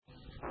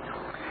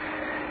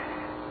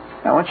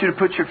I want you to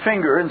put your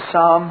finger in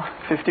Psalm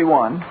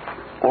 51,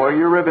 or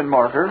your ribbon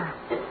marker,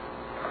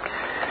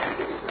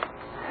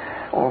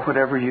 or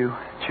whatever you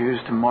choose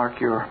to mark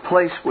your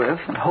place with,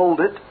 and hold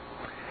it.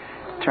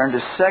 Turn to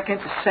 2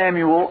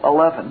 Samuel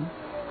 11.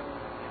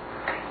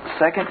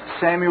 2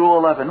 Samuel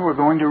 11. We're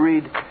going to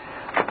read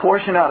a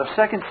portion out of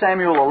 2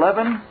 Samuel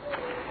 11,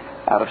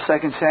 out of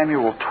 2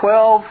 Samuel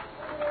 12,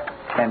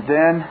 and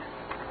then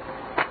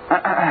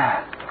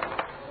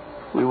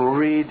we will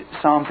read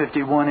Psalm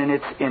 51 in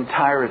its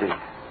entirety.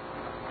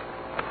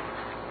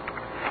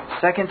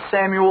 2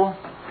 Samuel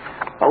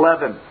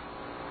 11.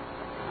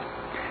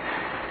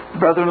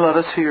 Brethren, let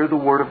us hear the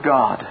Word of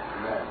God.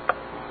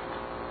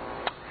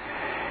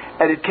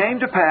 And it came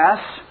to pass,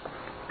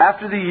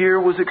 after the year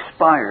was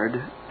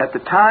expired, at the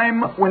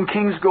time when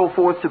kings go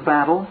forth to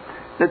battle,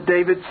 that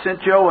David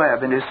sent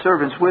Joab and his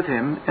servants with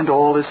him and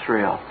all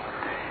Israel.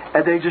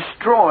 And they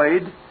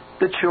destroyed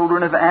the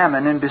children of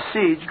Ammon and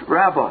besieged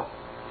Rabbah.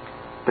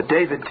 But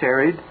David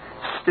tarried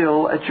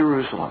still at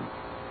Jerusalem.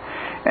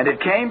 And it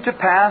came to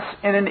pass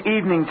in an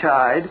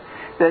eventide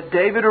that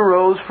David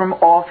arose from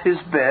off his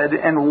bed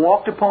and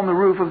walked upon the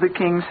roof of the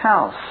king's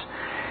house.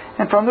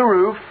 And from the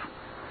roof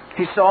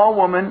he saw a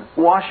woman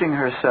washing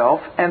herself,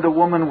 and the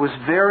woman was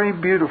very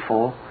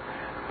beautiful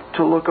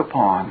to look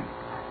upon.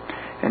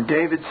 And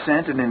David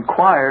sent and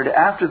inquired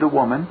after the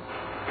woman.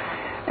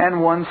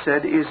 And one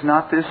said, Is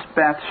not this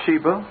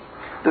Bathsheba,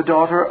 the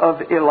daughter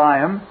of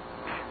Eliam,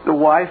 the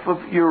wife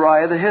of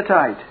Uriah the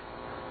Hittite?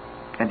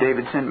 And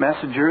David sent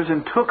messengers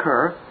and took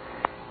her,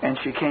 and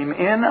she came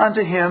in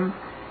unto him,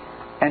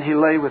 and he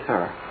lay with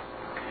her.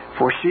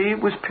 For she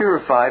was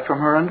purified from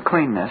her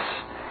uncleanness,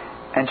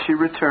 and she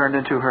returned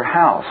into her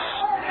house.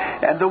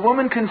 And the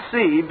woman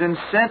conceived and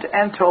sent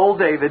and told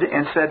David,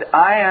 and said,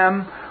 I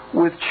am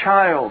with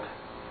child.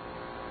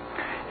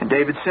 And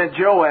David sent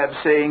Joab,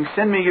 saying,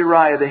 Send me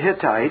Uriah the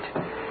Hittite.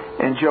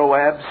 And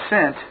Joab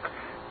sent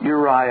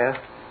Uriah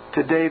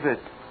to David.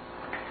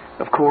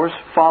 Of course,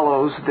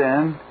 follows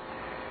then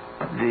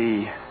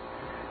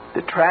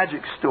the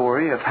tragic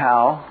story of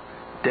how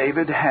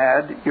David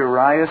had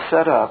Uriah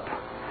set up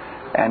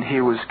and he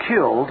was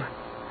killed,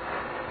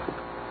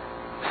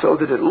 so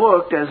that it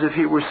looked as if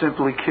he were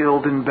simply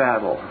killed in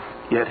battle.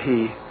 Yet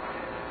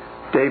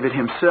David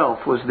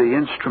himself was the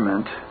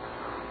instrument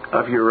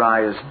of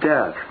Uriah's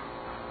death.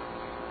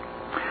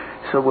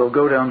 So we'll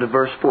go down to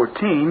verse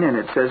 14, and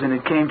it says, And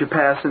it came to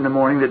pass in the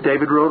morning that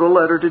David wrote a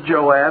letter to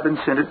Joab, and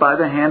sent it by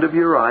the hand of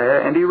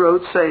Uriah. And he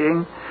wrote,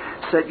 saying,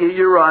 Set ye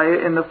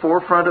Uriah in the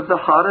forefront of the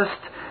hottest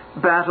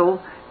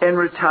battle, and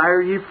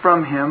retire ye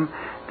from him,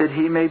 that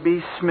he may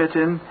be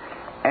smitten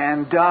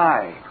and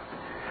die.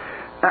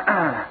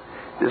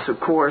 This, of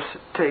course,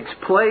 takes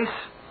place.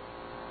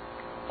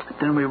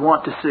 Then we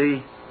want to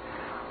see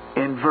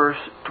in verse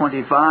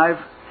 25,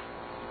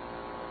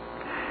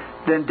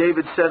 Then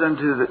David said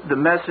unto the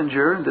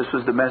messenger, this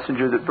was the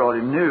messenger that brought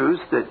him news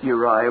that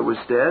Uriah was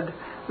dead,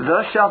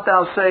 Thus shalt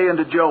thou say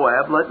unto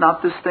Joab, Let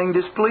not this thing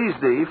displease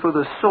thee, for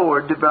the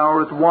sword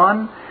devoureth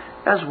one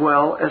as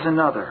well as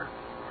another.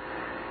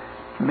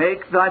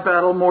 Make thy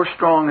battle more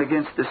strong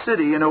against the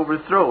city, and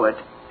overthrow it,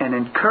 and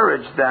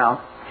encourage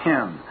thou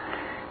him.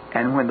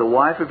 And when the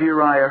wife of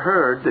Uriah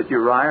heard that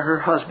Uriah her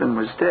husband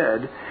was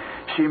dead,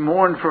 she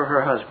mourned for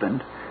her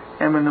husband.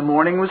 And when the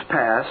morning was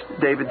past,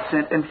 David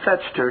sent and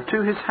fetched her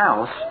to his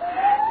house,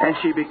 and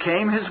she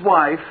became his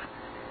wife,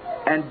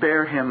 and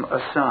bare him a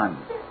son.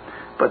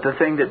 But the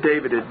thing that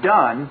David had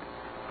done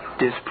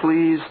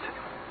displeased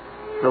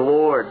the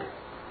Lord.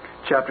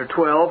 Chapter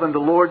 12, And the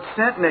Lord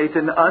sent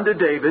Nathan unto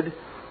David,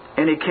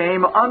 and he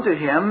came unto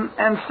him,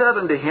 and said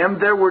unto him,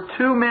 There were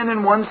two men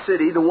in one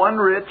city, the one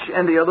rich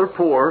and the other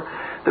poor.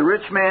 The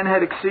rich man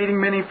had exceeding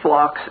many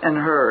flocks and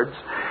herds,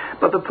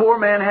 but the poor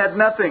man had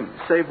nothing,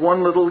 save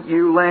one little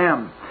ewe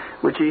lamb,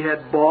 which he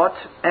had bought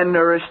and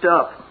nourished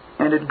up.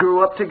 And it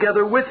grew up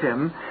together with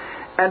him,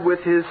 and with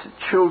his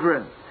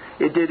children.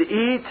 It did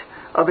eat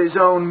of his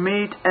own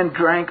meat, and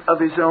drank of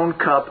his own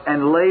cup,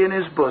 and lay in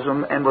his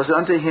bosom, and was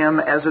unto him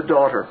as a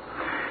daughter.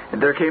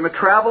 And there came a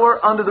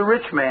traveler unto the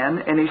rich man,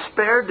 and he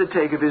spared to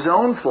take of his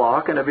own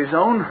flock and of his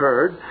own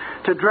herd,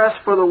 to dress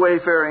for the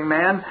wayfaring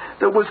man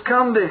that was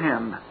come to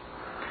him,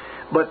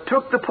 but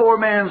took the poor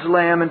man's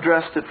lamb and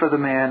dressed it for the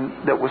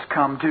man that was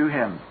come to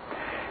him.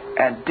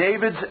 And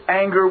David's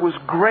anger was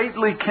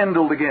greatly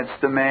kindled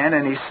against the man,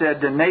 and he said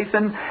to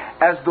Nathan,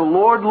 As the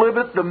Lord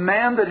liveth, the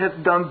man that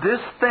hath done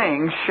this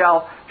thing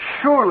shall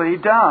surely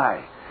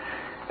die.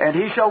 And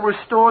he shall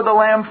restore the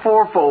lamb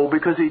fourfold,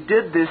 because he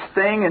did this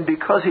thing, and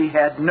because he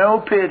had no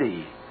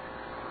pity.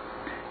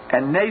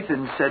 And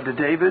Nathan said to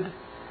David,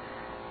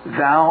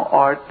 Thou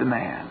art the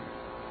man.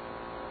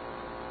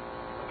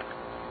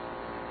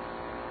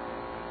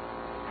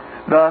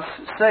 Thus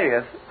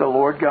saith the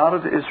Lord God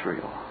of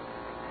Israel,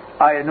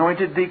 I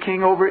anointed thee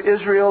king over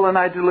Israel, and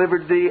I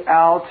delivered thee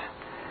out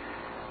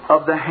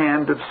of the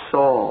hand of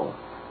Saul.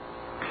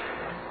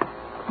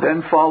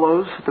 Then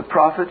follows the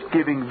prophet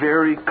giving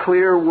very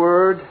clear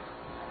word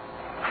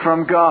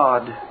from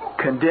God,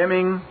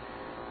 condemning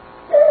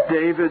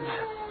David's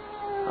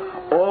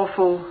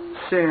awful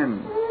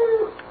sin.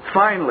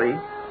 Finally,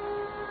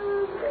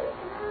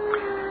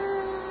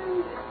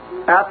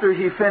 after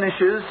he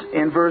finishes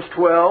in verse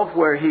 12,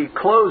 where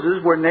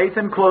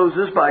Nathan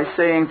closes by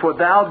saying, "For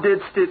thou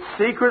didst it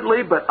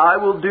secretly, but I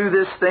will do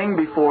this thing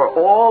before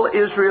all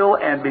Israel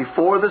and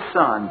before the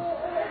sun."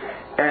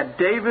 And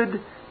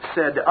David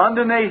said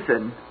unto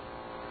Nathan,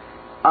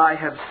 "I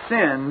have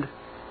sinned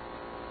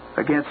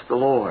against the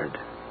Lord."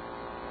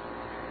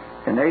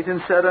 And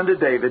Nathan said unto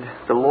David,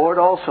 "The Lord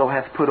also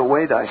hath put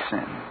away thy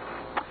sin.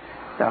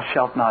 Thou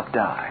shalt not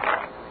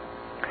die."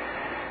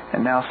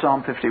 And now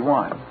Psalm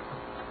 51.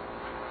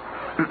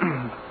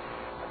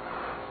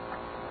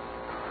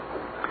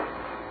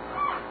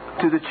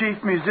 To the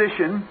chief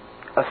musician,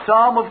 a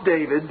psalm of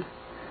David,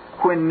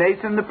 when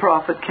Nathan the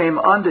prophet came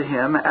unto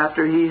him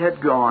after he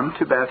had gone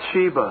to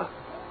Bathsheba.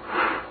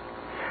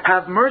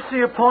 Have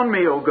mercy upon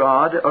me, O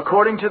God,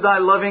 according to thy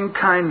loving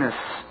kindness.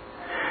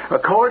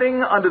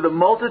 According unto the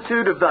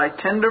multitude of thy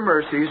tender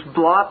mercies,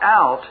 blot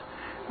out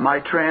my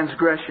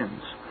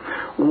transgressions.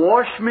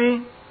 Wash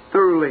me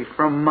thoroughly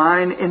from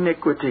mine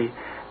iniquity,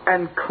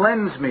 and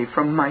cleanse me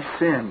from my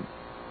sin.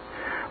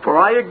 For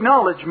I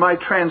acknowledge my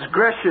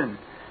transgression.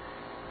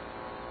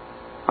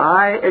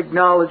 I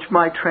acknowledge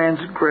my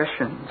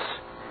transgressions,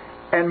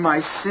 and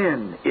my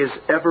sin is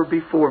ever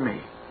before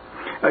me.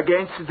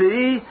 Against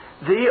thee,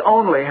 thee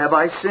only have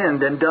I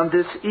sinned, and done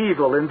this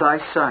evil in thy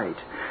sight,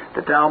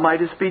 that thou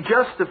mightest be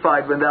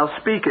justified when thou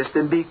speakest,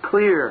 and be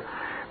clear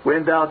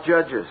when thou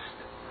judgest.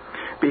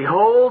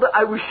 Behold,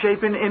 I was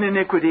shapen in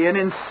iniquity, and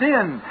in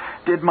sin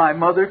did my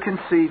mother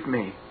conceive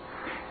me.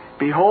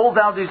 Behold,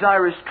 thou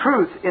desirest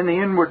truth in the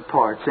inward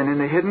parts, and in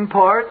the hidden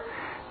part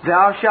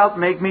thou shalt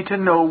make me to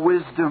know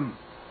wisdom.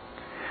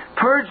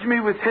 Purge me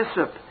with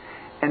hyssop,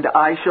 and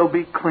I shall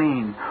be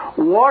clean.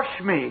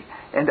 Wash me,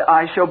 and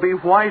I shall be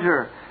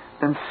whiter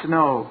than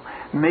snow.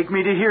 Make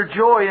me to hear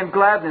joy and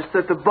gladness,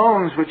 that the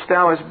bones which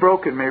thou hast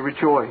broken may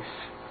rejoice.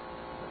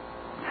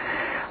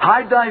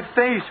 Hide thy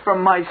face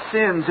from my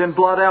sins, and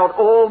blot out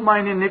all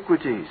mine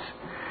iniquities.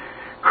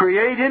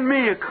 Create in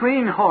me a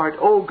clean heart,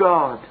 O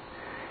God,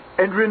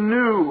 and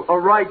renew a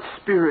right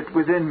spirit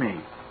within me.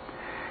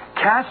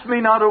 Cast me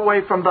not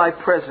away from thy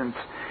presence,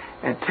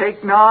 and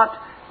take not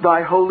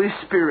thy Holy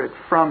Spirit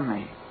from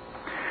me.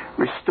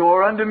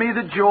 Restore unto me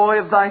the joy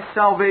of thy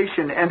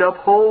salvation, and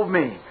uphold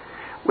me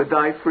with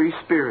thy free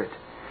spirit.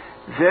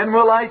 Then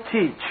will I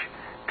teach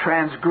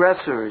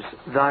transgressors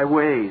thy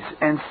ways,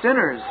 and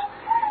sinners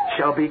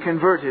shall be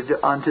converted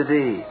unto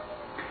thee.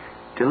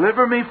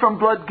 Deliver me from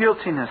blood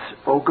guiltiness,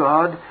 O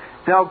God,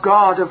 thou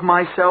God of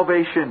my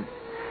salvation,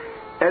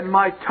 and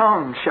my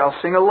tongue shall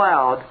sing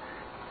aloud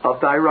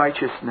of thy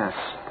righteousness.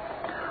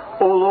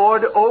 O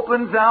Lord,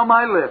 open thou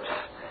my lips,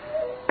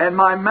 and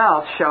my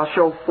mouth shall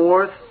show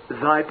forth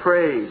thy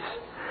praise.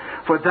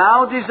 For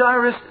thou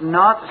desirest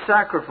not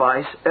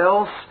sacrifice,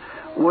 else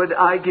would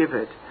I give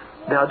it.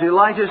 Thou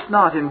delightest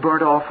not in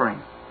burnt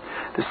offering.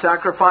 The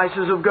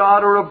sacrifices of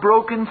God are a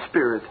broken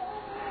spirit,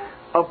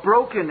 a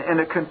broken and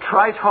a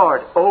contrite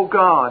heart, O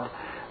God,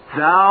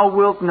 thou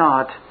wilt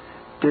not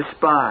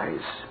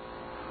despise.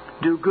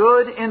 Do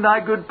good in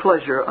thy good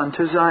pleasure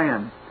unto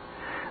Zion.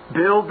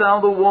 Build thou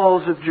the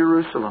walls of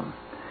Jerusalem.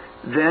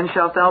 Then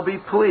shalt thou be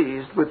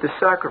pleased with the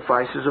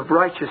sacrifices of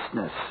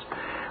righteousness,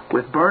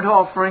 with burnt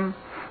offering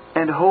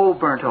and whole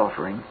burnt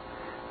offering.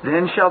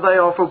 Then shalt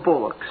thou offer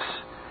bullocks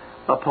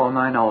upon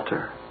thine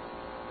altar.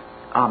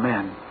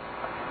 Amen.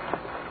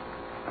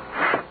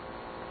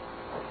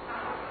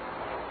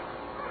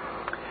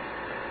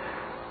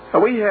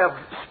 We have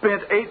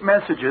spent 8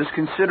 messages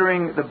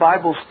considering the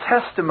Bible's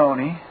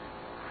testimony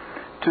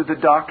to the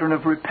doctrine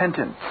of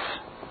repentance.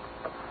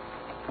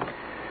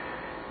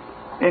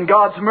 In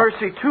God's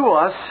mercy to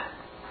us,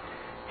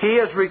 He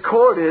has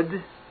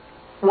recorded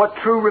what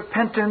true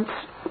repentance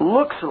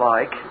looks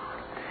like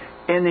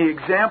in the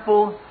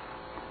example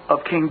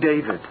of King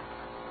David.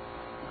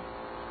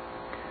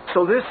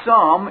 So this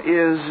psalm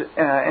is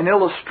an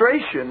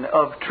illustration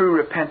of true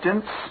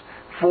repentance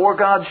for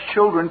God's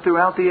children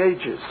throughout the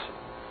ages.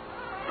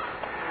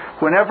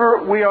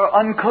 Whenever we are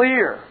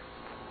unclear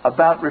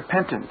about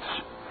repentance,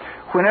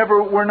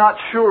 whenever we're not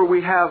sure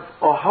we have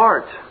a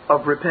heart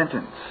of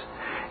repentance,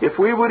 if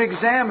we would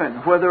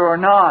examine whether or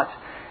not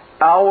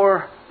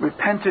our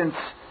repentance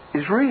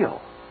is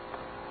real,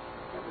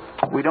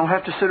 we don't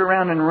have to sit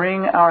around and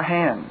wring our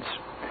hands.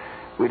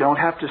 We don't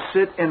have to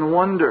sit and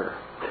wonder.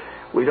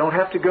 We don't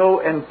have to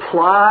go and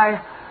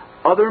ply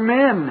other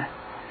men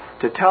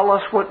to tell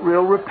us what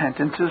real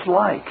repentance is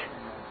like.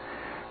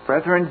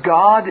 Brethren,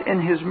 God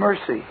in His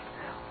mercy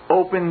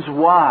opens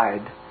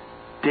wide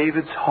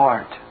David's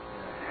heart,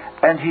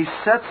 and He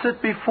sets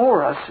it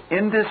before us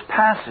in this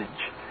passage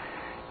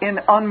in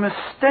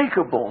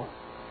unmistakable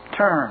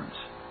terms.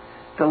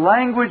 The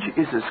language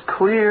is as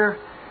clear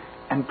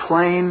and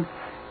plain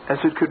as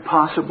it could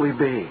possibly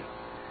be.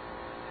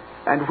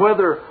 And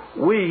whether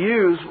we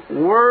use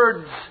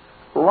words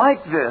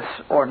like this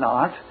or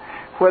not,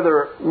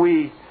 whether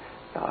we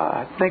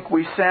think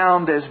we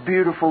sound as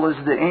beautiful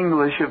as the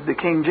English of the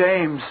King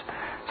James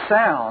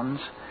sounds,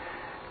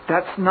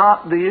 That's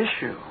not the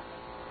issue.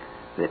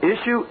 The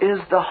issue is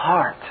the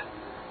heart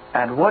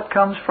and what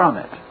comes from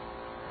it.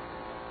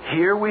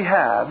 Here we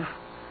have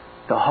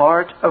the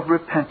heart of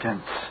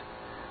repentance,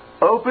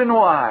 open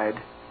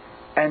wide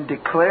and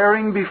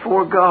declaring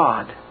before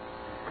God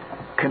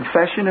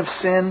confession of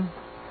sin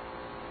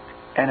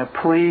and a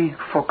plea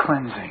for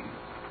cleansing.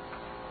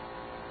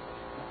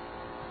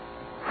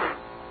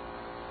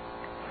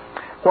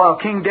 While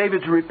King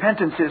David's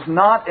repentance is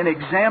not an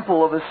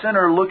example of a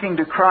sinner looking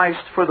to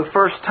Christ for the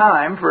first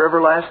time for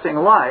everlasting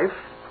life,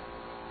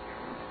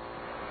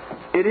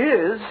 it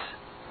is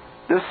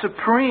the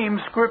supreme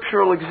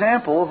scriptural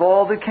example of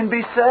all that can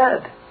be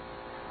said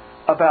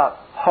about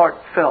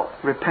heartfelt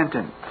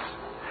repentance.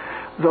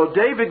 Though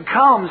David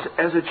comes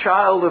as a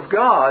child of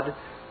God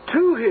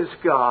to his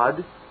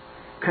God,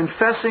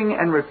 confessing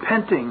and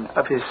repenting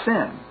of his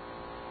sin.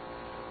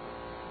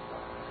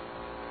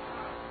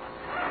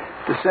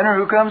 The sinner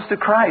who comes to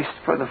Christ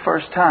for the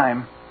first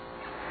time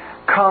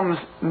comes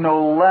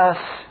no less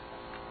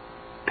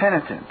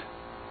penitent.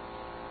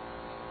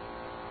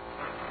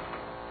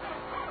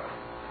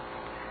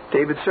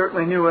 David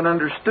certainly knew and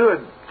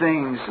understood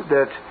things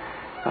that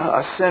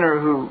a sinner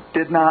who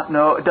does not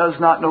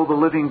know the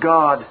living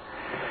God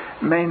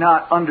may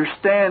not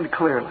understand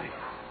clearly.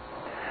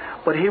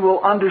 But he will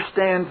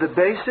understand the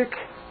basic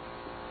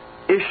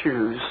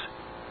issues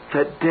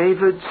that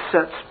David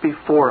sets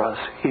before us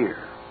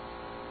here.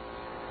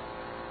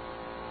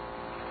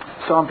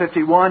 Psalm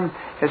 51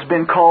 has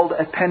been called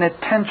a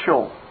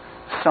penitential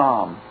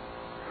psalm.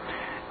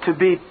 To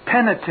be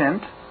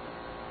penitent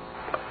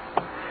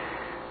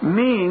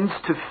means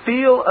to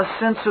feel a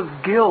sense of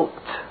guilt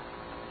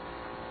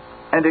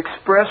and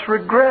express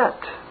regret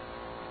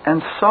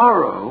and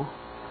sorrow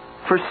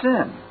for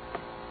sin.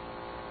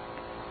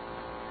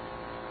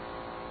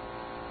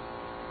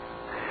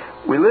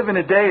 We live in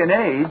a day and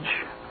age,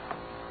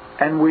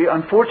 and we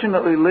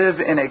unfortunately live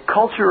in a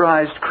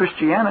culturized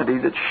Christianity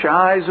that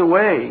shies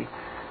away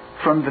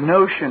from the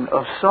notion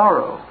of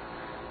sorrow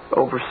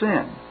over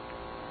sin.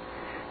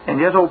 And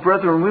yet, oh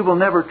brethren, we will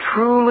never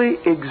truly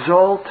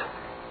exult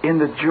in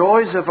the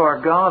joys of our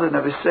God and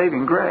of His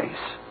saving grace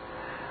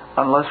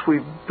unless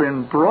we've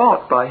been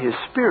brought by His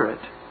Spirit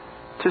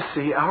to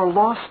see our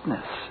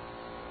lostness.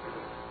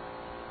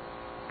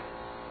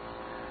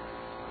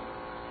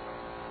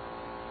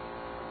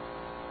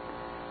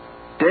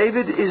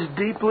 David is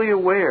deeply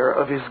aware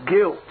of his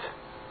guilt.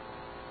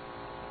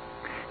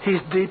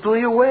 He's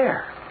deeply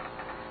aware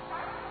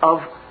of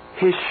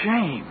his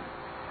shame.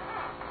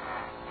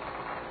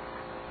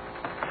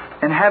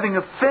 And having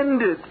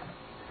offended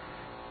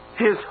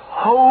His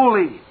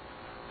holy,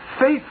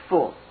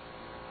 faithful,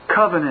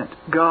 covenant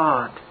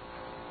God,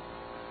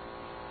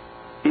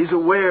 he's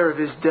aware of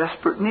his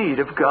desperate need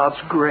of God's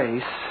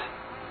grace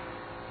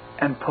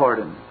and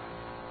pardon.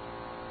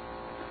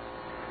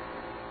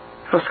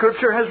 The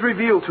Scripture has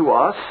revealed to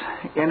us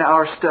in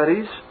our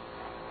studies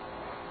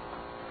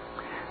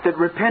that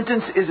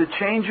repentance is a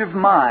change of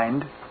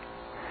mind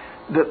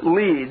that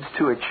leads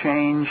to a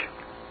change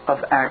of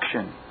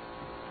action.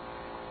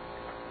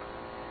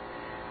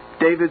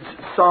 David's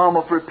psalm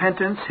of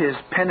repentance, his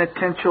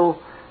penitential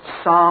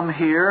psalm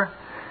here,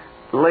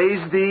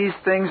 lays these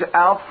things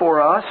out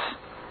for us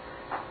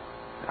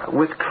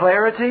with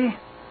clarity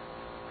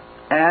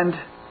and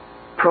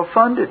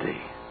profundity.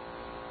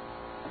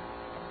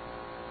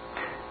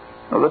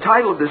 Now, the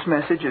title of this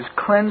message is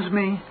Cleanse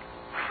Me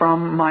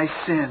from My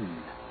Sin.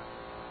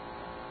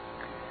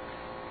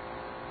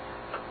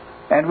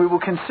 And we will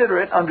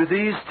consider it under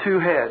these two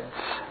heads.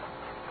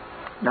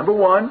 Number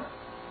one,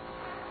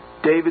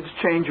 David's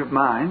change of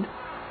mind.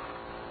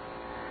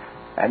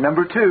 And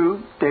number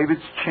two,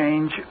 David's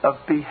change of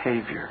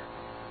behavior.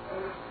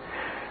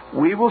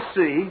 We will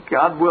see,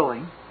 God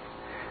willing,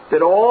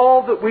 that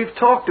all that we've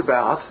talked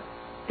about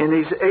in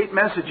these 8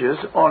 messages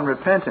on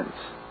repentance,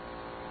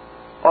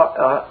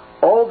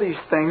 all these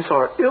things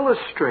are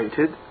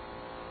illustrated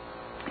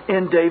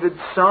in David's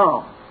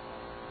psalm.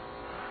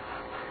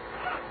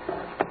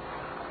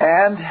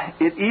 And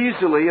it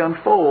easily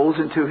unfolds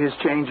into his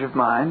change of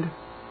mind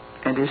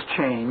and his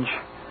change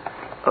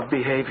of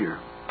behavior.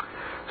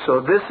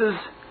 So this is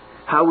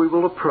how we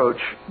will approach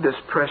this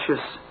precious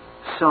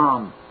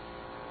psalm.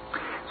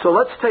 So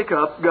let's take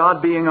up,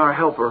 God being our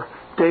helper,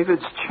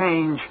 David's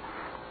change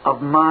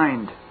of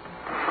mind.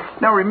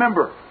 Now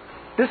remember,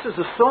 this is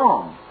a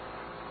psalm.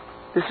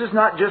 This is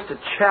not just a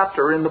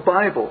chapter in the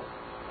Bible.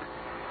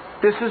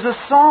 This is a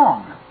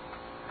song.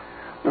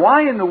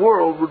 Why in the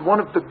world would one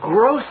of the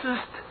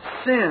grossest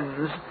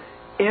sins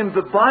in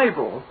the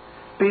Bible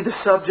be the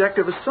subject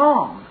of a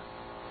song?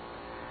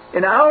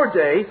 In our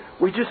day,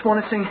 we just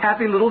want to sing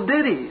happy little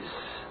ditties.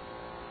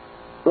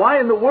 Why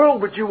in the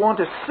world would you want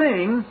to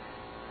sing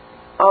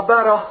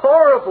about a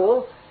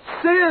horrible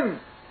sin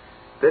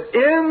that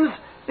ends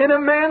in a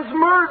man's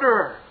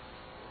murder?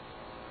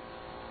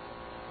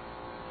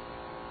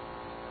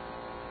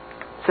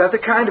 Is that the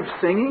kind of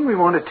singing we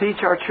want to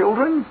teach our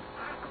children?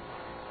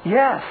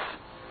 Yes.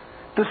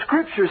 The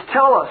Scriptures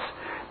tell us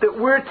that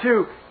we're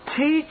to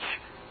teach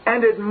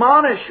and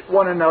admonish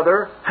one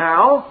another.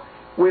 How?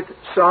 With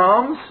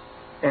psalms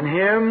and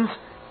hymns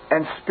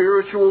and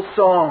spiritual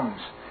songs.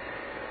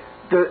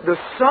 The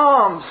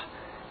Psalms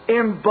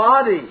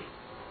embody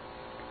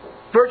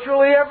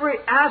virtually every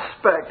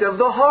aspect of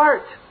the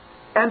heart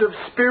and of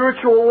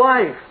spiritual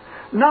life.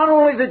 Not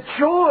only the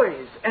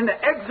joys and the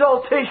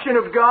exaltation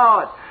of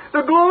God,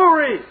 the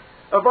glory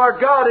of our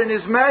God and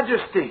His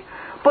majesty,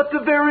 but the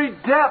very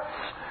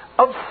depths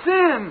of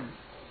sin.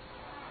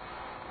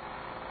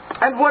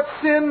 And what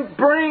sin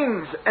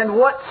brings and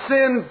what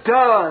sin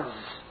does.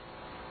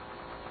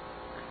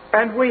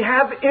 And we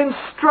have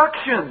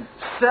instruction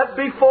set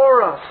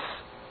before us.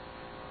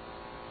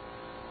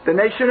 The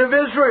nation of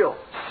Israel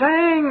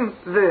sang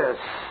this.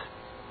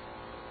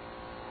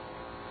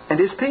 And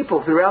His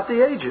people throughout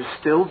the ages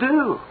still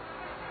do.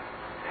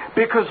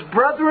 Because,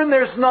 brethren,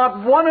 there's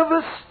not one of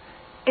us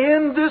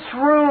in this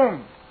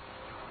room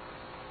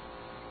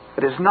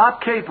that is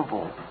not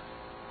capable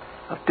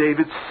of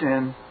David's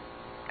sin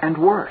and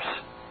worse.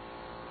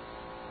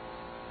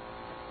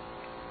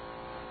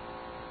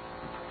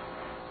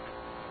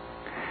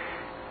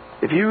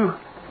 If you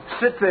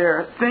sit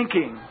there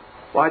thinking,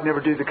 well, I'd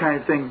never do the kind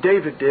of thing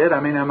David did. I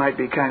mean, I might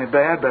be kind of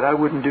bad, but I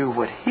wouldn't do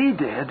what he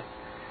did.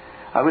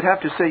 I would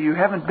have to say you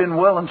haven't been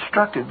well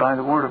instructed by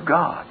the Word of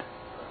God.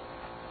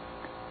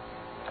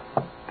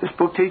 This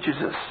book teaches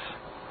us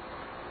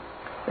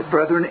that,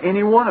 brethren,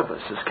 any one of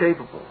us is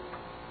capable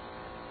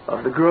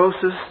of the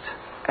grossest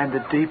and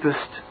the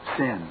deepest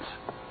sins.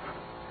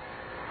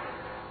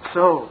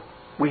 So,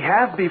 we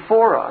have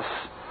before us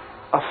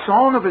a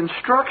song of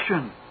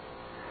instruction,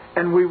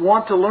 and we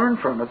want to learn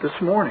from it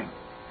this morning.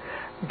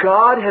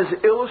 God has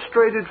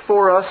illustrated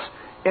for us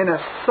in a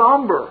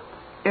sober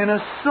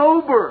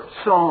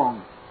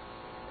song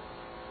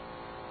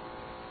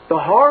the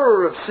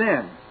horror of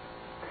sin,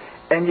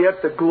 and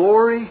yet the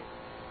glory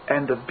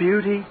and the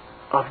beauty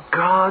of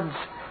God's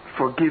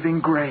forgiving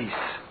grace.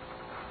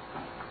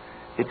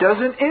 It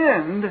doesn't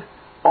end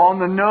on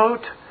the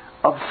note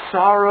of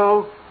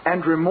sorrow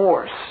and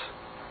remorse.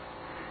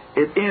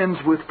 It ends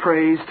with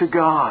praise to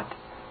God.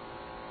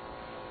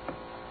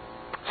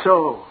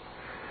 So,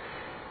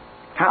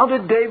 how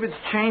did David's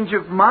change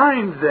of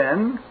mind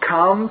then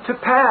come to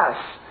pass?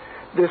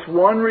 This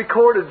one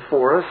recorded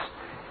for us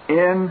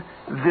in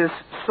this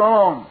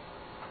song.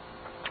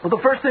 Well,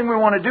 the first thing we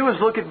want to do is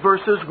look at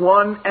verses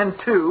 1 and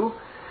 2,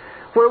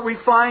 where we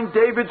find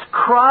David's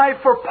cry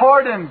for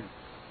pardon.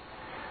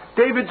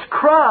 David's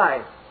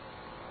cry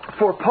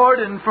for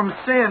pardon from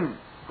sin.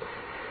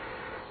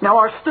 Now,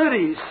 our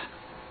studies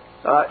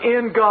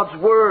in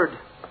God's Word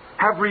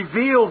have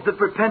revealed that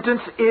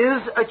repentance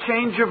is a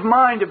change of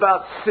mind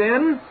about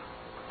sin,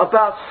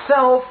 about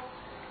self,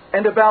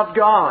 and about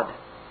God.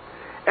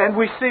 And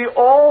we see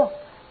all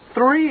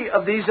three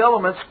of these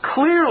elements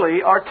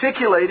clearly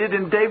articulated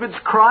in David's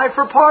cry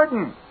for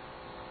pardon.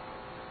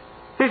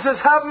 He says,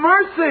 "Have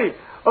mercy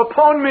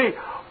upon me,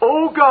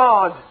 O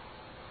God."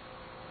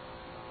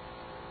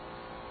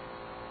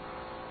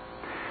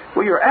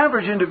 Well, your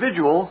average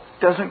individual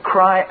doesn't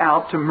cry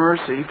out to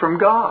mercy from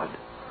God.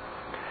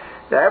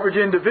 The average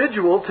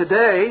individual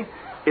today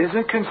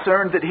isn't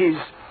concerned that he's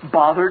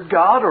bothered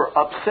God or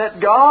upset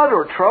God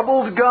or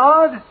troubled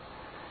God.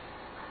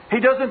 He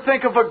doesn't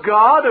think of a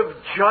God of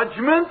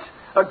judgment,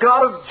 a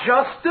God of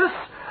justice,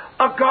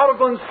 a God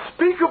of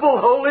unspeakable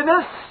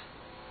holiness.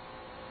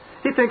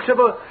 He thinks of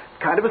a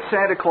kind of a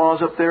Santa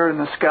Claus up there in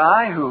the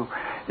sky who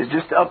is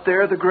just up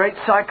there, the great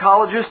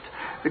psychologist,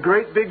 the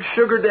great big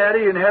sugar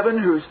daddy in heaven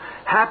who's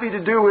happy to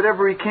do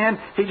whatever he can.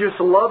 He just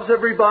loves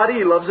everybody.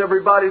 He loves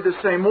everybody the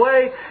same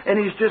way. And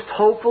he's just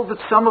hopeful that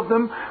some of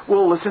them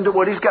will listen to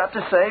what he's got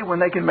to say when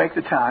they can make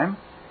the time.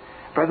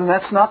 Brethren,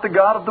 that's not the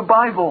God of the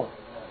Bible.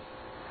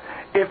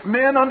 If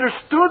men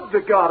understood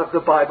the God of the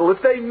Bible,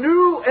 if they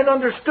knew and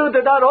understood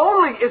that not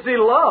only is He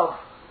love,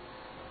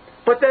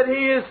 but that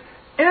He is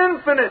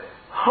infinite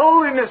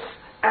holiness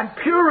and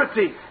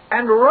purity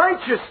and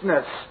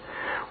righteousness,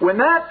 when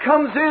that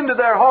comes into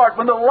their heart,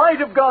 when the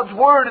light of God's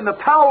Word and the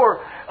power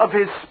of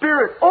His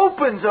Spirit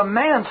opens a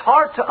man's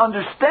heart to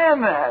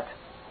understand that,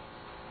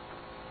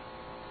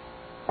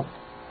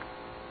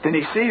 then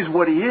he sees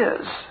what he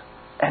is,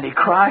 and he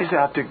cries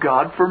out to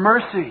God for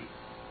mercy.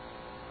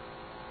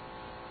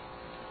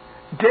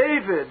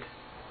 David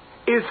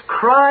is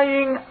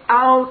crying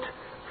out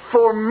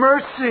for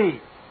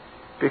mercy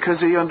because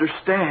he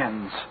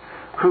understands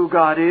who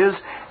God is,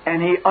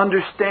 and he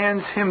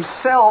understands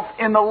himself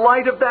in the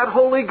light of that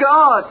holy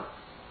God.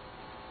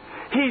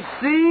 He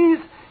sees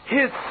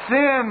his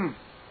sin.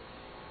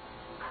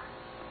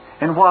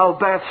 And while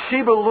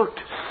Bathsheba looked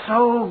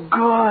so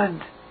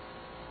good,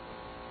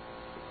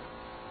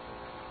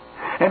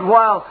 and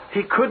while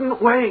he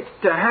couldn't wait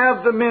to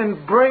have the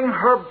men bring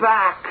her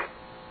back,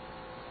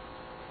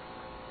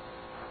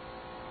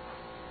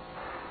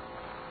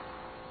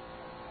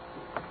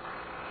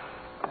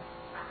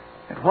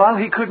 and while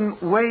he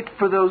couldn't wait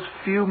for those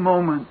few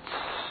moments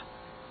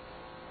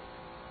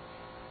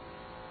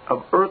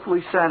of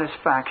earthly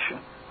satisfaction,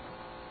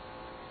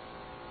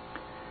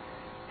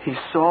 he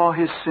saw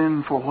his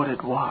sin for what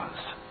it was.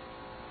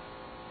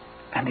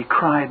 And he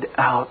cried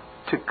out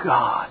to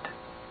God,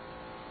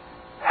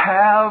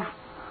 "Have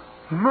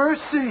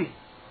mercy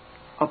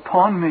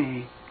upon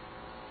me,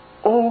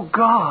 O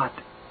God."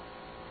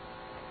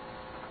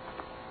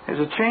 There's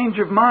a change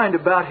of mind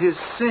about his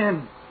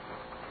sin.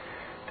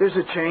 There's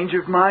a change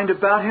of mind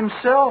about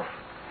himself.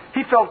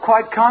 He felt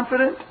quite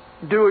confident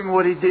doing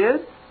what he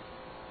did.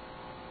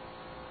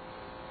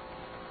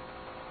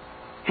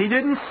 He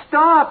didn't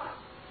stop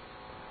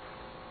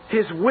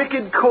his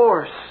wicked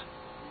course.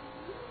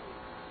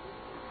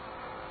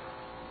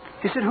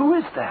 He said, "Who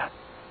is that?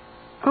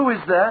 Who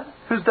is that?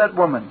 Who's that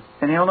woman?"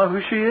 And he'll know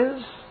who she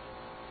is.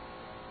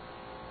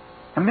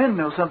 And men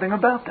know something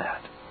about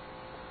that.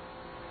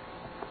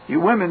 You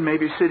women may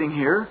be sitting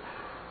here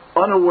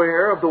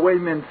unaware of the way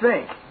men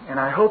think, and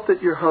I hope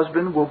that your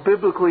husband will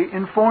biblically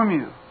inform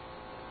you.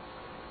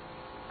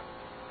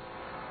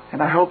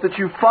 And I hope that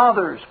you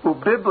fathers will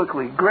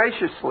biblically,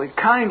 graciously,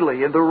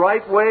 kindly, in the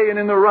right way and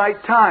in the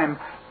right time,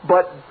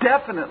 but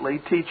definitely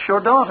teach your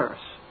daughters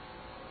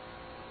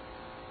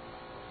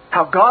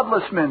how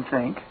godless men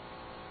think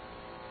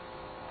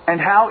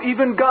and how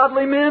even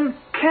godly men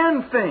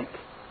can think,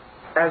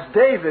 as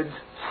David's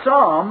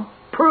psalm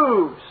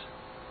proves.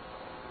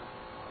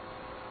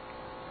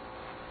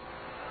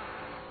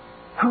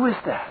 Who is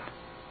that?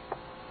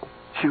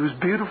 She was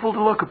beautiful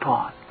to look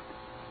upon.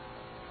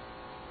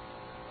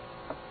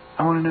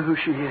 I want to know who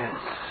she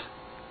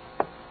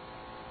is.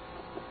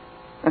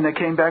 And they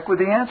came back with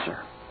the answer.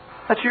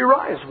 That's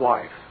Uriah's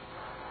wife.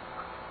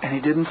 And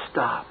he didn't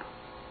stop.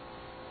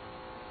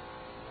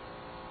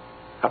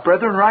 Now,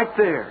 brethren, right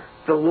there,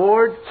 the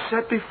Lord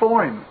set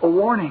before him a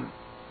warning.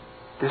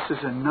 This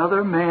is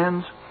another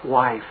man's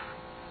wife.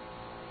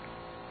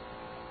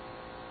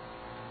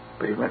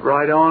 But he went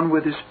right on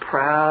with his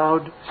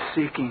proud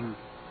seeking,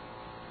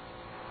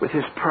 with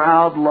his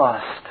proud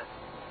lust.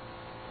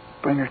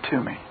 Bring her to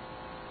me.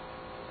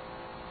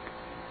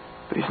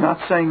 But he's not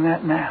saying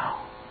that now.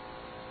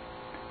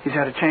 He's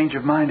had a change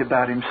of mind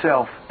about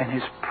himself and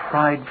his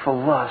prideful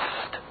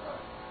lust.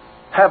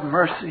 Have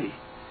mercy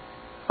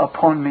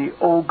upon me,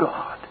 O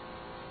God.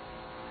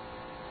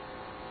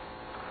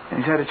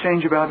 And he's had a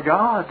change about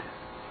God.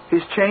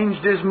 He's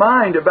changed his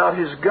mind about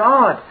his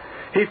God.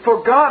 He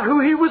forgot who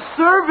he was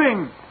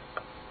serving.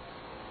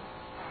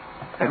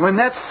 And when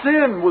that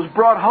sin was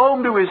brought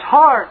home to his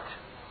heart,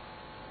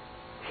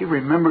 he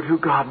remembered who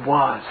God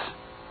was.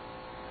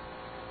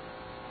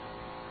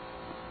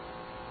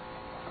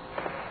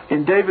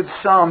 In David's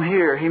psalm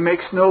here, he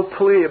makes no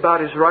plea about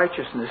his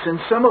righteousness.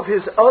 In some of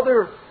his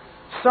other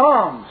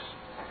psalms,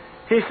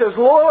 he says,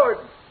 "Lord,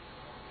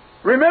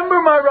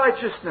 remember my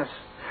righteousness.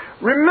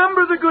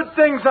 Remember the good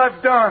things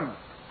I've done."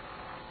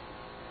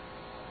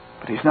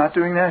 But he's not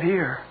doing that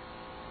here.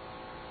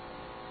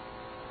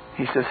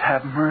 He says,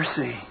 "Have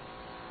mercy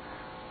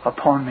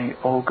upon me,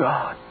 O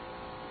God."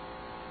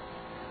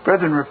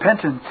 Brethren,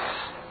 repentance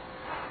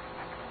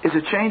is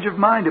a change of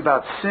mind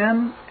about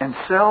sin and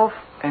self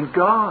and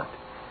God.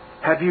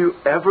 Have you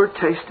ever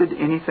tasted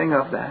anything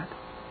of that?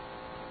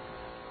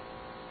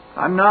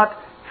 I'm not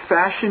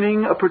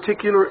fashioning a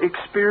particular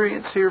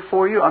experience here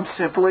for you. I'm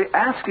simply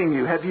asking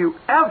you, have you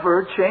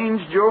ever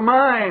changed your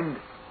mind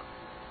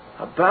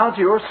about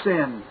your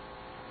sin,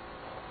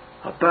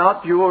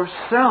 about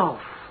yourself,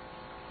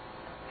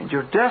 and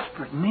your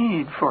desperate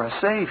need for a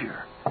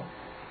Savior,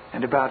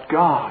 and about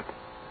God,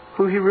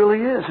 who He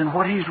really is and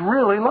what He's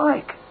really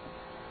like?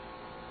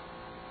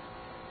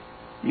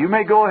 You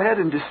may go ahead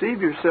and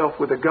deceive yourself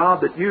with a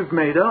God that you've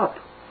made up.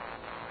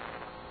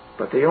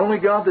 But the only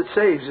God that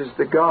saves is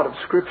the God of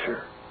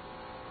Scripture.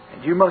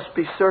 And you must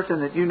be certain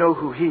that you know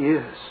who He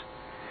is.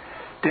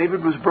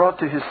 David was brought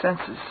to his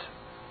senses.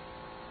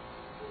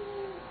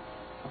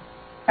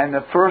 And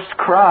the first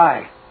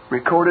cry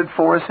recorded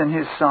for us in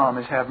his psalm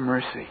is, "Have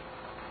mercy.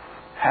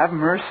 Have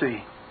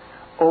mercy.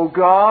 O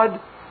God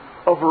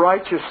of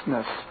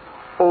righteousness,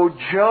 O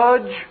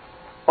Judge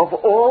of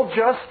all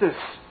justice,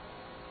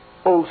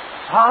 O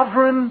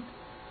sovereign,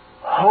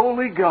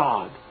 holy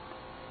God,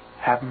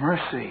 have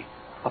mercy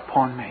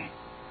upon me."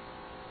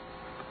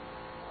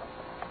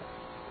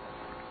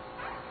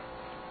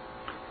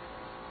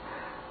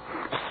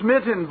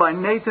 Smitten by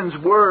Nathan's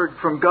word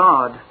from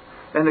God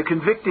and the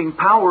convicting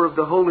power of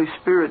the Holy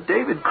Spirit,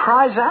 David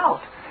cries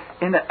out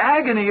in the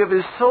agony of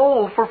his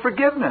soul for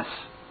forgiveness.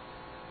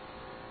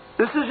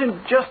 This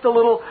isn't just a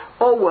little,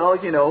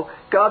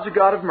 God's a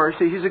God of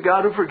mercy. He's a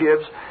God who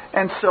forgives.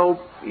 And so,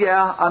 we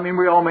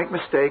all make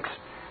mistakes.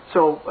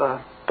 So,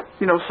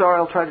 sorry,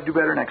 I'll try to do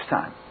better next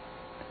time.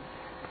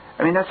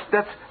 I mean,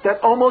 that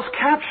almost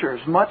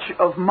captures much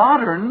of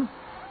modern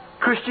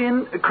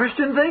Christian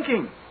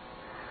thinking.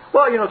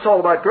 Well, it's all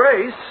about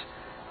grace.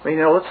 I mean,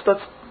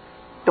 let's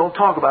don't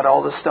talk about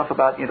all this stuff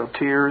about,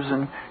 tears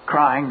and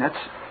crying. That's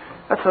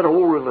that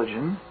old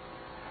religion.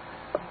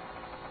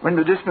 We're in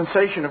the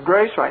dispensation of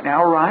grace right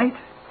now, right?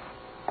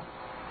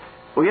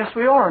 Well, yes,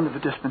 we are under the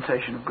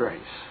dispensation of grace.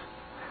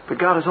 But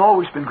God has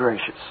always been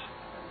gracious.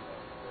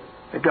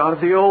 The God of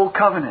the old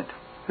covenant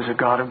is a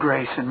God of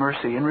grace and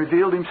mercy and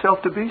revealed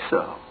Himself to be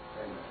so.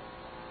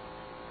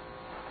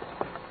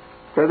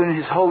 Brethren,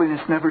 His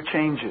holiness never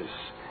changes.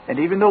 And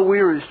even though we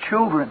are His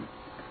children,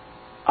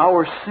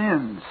 our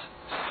sins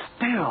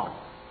still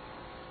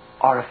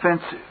are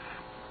offensive.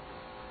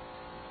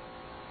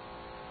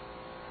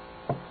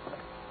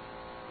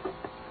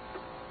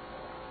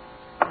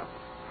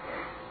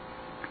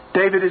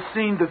 David has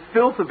seen the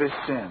filth of his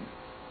sin.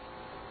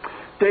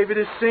 David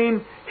has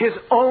seen his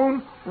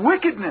own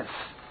wickedness.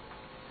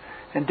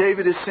 And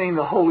David has seen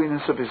the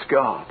holiness of his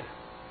God.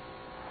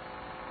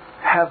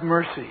 Have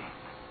mercy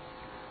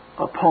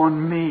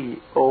upon me,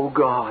 O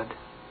God.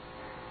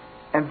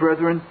 And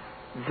brethren,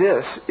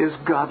 this is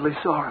godly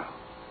sorrow.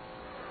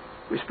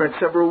 We spent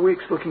several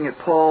weeks looking at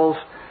Paul's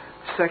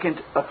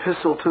second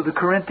epistle to the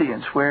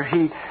Corinthians, where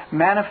he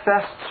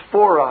manifests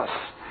for us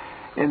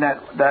in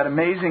that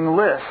amazing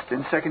list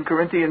in 2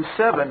 Corinthians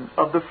 7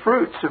 of the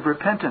fruits of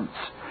repentance.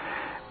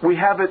 We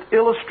have it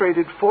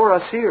illustrated for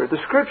us here. The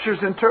Scriptures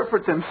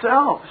interpret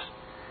themselves.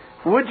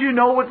 Would you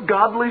know what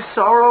godly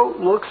sorrow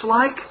looks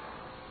like?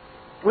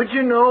 Would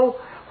you know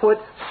what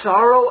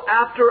sorrow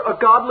after a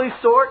godly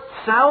sort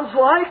sounds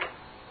like?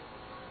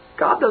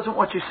 God doesn't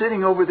want you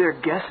sitting over there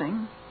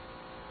guessing.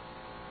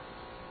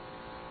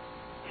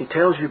 He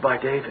tells you by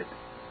David,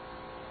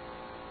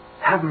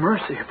 have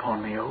mercy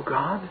upon me, O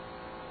God.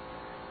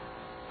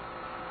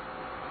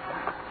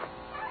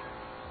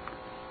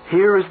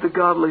 Here is the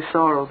godly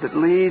sorrow that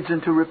leads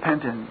into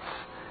repentance,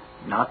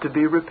 not to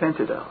be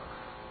repented of.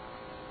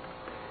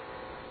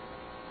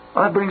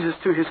 Well, that brings us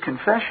to his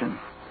confession.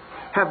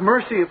 Have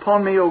mercy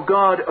upon me, O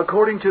God,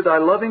 according to thy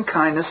loving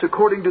kindness,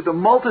 according to the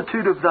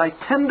multitude of thy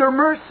tender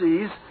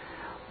mercies,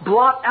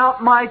 blot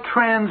out my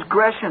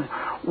transgression.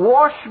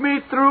 Wash me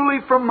thoroughly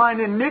from mine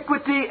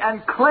iniquity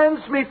and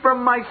cleanse me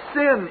from my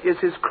sin, is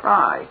his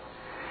cry.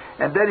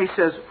 And then he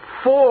says,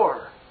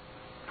 for,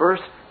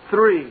 verse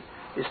 3,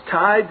 is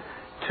tied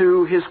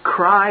to his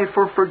cry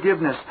for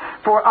forgiveness.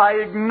 For I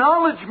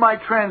acknowledge my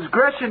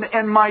transgression,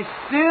 and my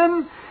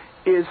sin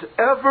is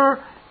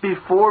ever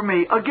before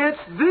me. Against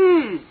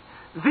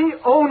thee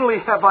only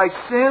have I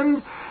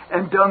sinned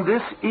and done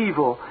this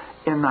evil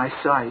in thy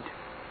sight.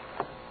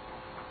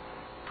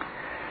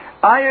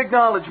 I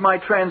acknowledge my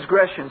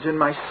transgressions, and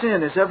my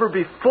sin is ever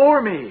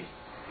before me,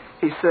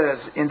 he says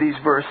in these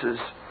verses.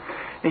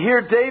 And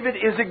here David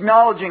is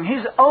acknowledging,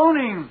 he's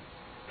owning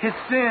his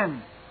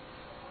sin.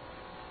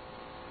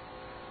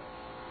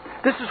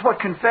 This is what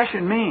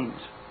confession means.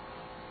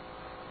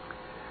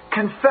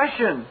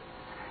 Confession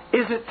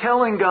isn't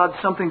telling God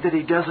something that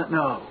He doesn't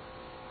know.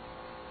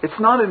 It's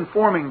not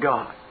informing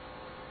God.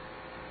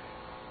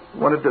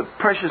 One of the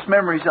precious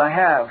memories I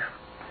have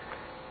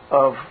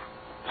of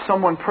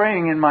someone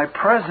praying in my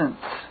presence,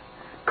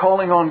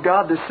 calling on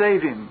God to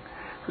save him.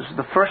 This was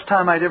the first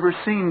time I'd ever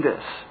seen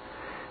this.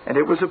 And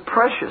it was a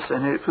precious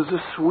and it was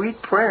a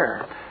sweet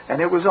prayer.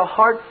 And it was a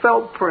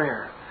heartfelt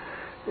prayer.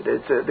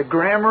 The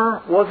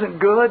grammar wasn't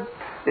good.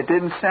 It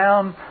didn't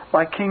sound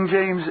like King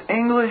James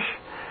English.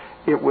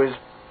 It was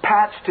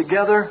patched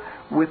together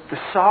with the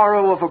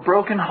sorrow of a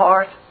broken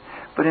heart.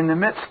 But in the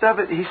midst of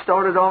it, he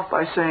started off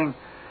by saying,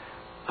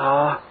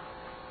 God,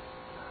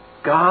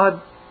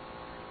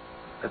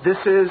 this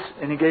is,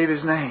 and he gave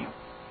his name.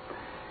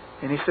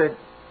 And he said,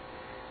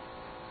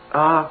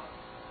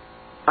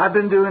 I've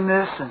been doing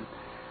this and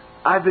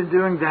I've been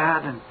doing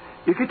that. And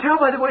you could tell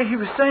by the way he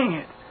was saying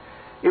it.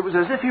 It was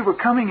as if he were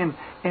coming and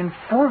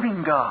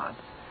informing God.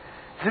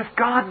 As if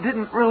God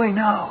didn't really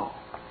know.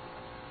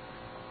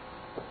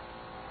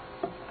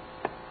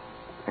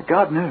 And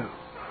God knew.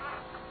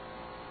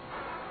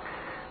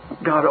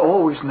 God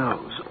always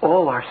knows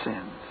all our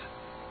sins.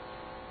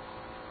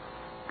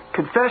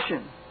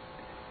 Confession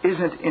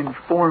isn't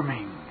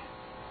informing.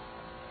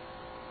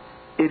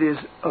 It is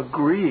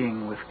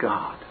agreeing with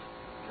God.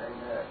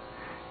 Amen.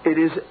 It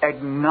is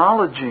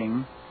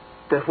acknowledging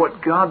that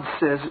what God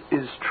says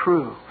is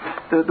true.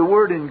 The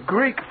word in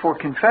Greek for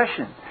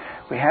confession,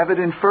 we have it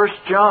in 1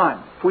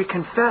 John. If we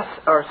confess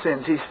our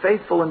sins, He's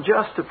faithful and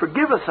just to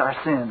forgive us our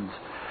sins.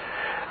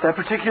 That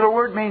particular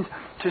word means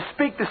to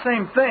speak the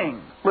same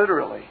thing,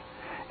 literally.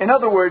 In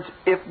other words,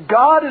 if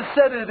God has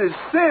said it is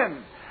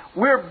sin,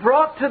 we're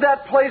brought to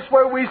that place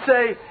where we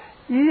say,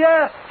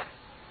 yes,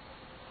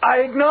 I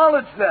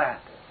acknowledge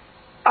that.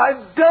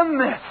 I've done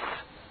this,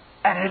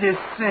 and it is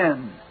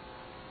sin.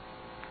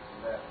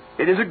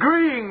 It is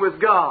agreeing with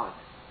God,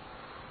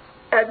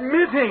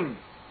 admitting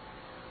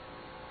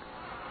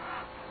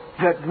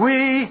that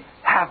we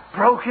have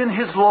broken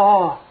His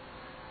law.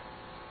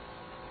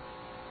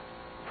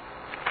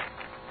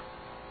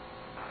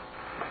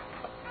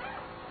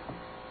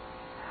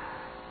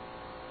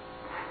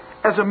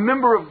 As a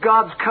member of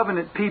God's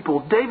covenant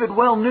people, David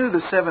well knew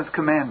the seventh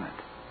commandment.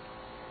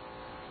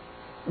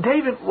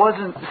 David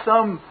wasn't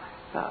some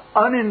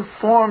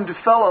uninformed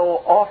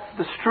fellow off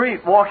the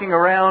street walking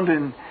around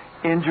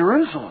in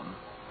Jerusalem.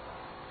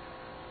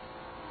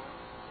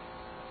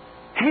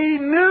 He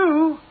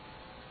knew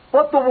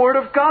what the Word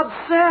of God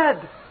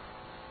said.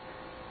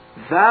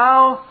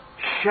 Thou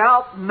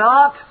shalt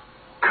not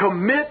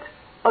commit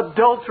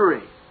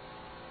adultery.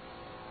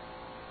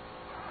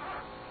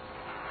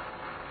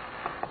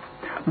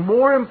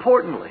 More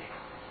importantly,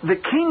 the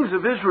kings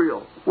of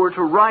Israel were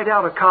to write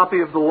out a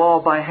copy of the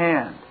law by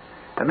hand.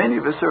 And many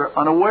of us are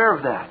unaware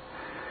of that.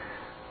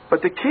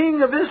 But the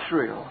king of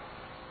Israel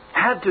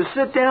had to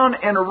sit down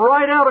and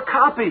write out a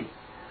copy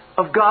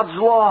of God's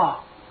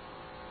law.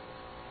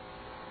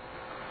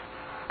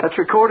 That's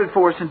recorded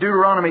for us in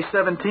Deuteronomy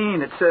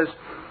 17. It says,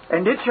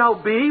 "And it shall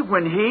be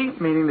when he,"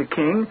 meaning the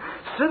king,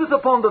 "sitteth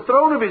upon the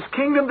throne of his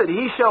kingdom, that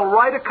he shall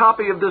write a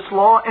copy of this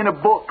law in a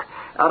book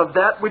out of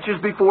that which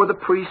is before the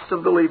priests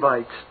of the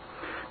Levites."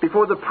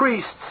 Before the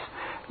priests,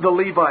 the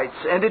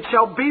Levites. "And it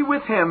shall be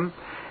with him,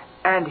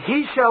 and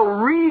he shall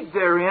read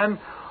therein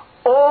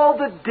all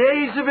the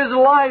days of his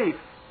life."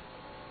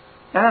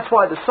 And that's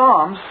why the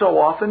Psalms so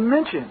often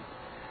mention,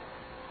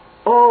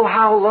 "Oh,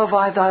 how love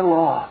I thy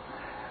law.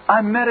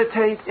 I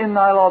meditate in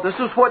thy law." This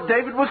is what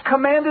David was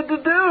commanded to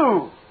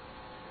do.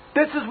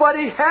 This is what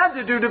he had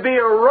to do to be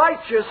a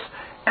righteous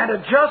and a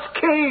just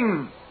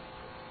king.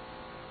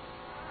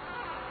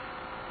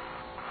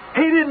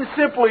 He didn't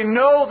simply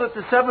know that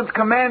the seventh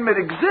commandment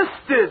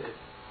existed.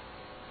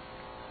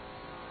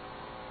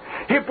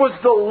 It was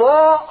the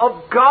law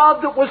of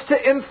God that was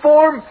to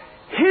inform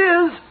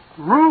His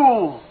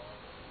rule.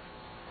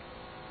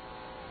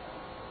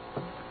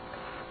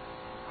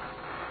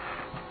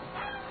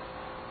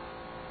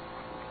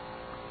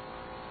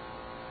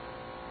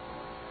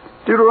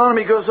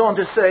 Deuteronomy goes on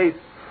to say,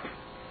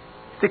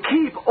 to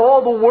keep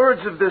all the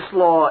words of this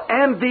law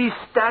and these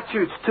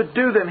statutes, to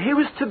do them. He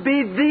was to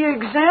be the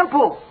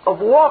example of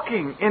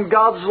walking in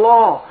God's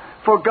law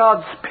for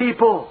God's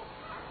people.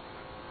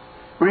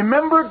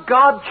 Remember,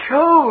 God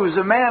chose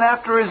a man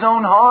after His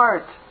own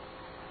heart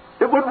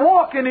that would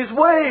walk in His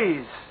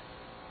ways.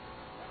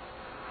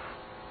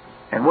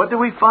 And what do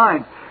we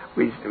find?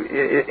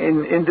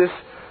 In this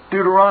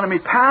Deuteronomy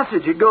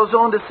passage, it goes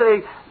on to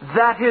say,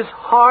 that his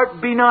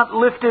heart be not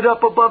lifted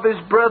up above his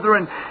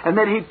brethren, and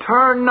that he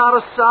turn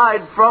not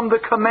aside from the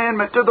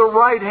commandment to the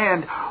right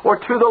hand or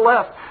to the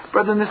left.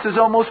 Brethren, this is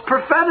almost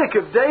prophetic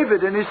of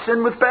David and his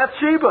sin with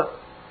Bathsheba.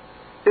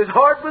 His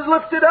heart was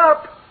lifted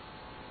up.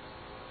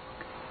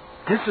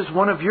 This is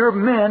one of your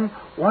men,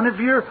 one of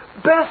your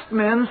best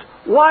men's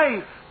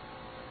wife.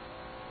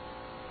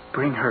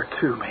 Bring her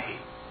to me.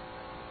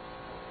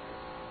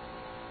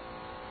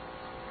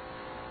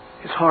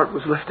 His heart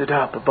was lifted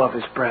up above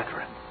his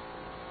brethren.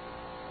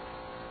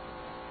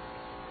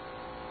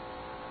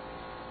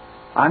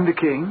 I'm the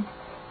king.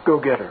 Go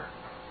get her.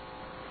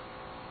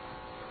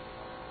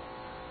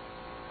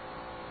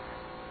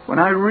 When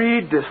I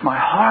read this, my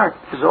heart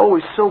is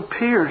always so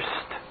pierced.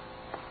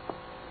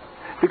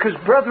 Because,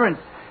 brethren,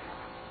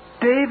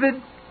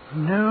 David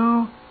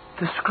knew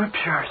the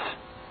Scriptures.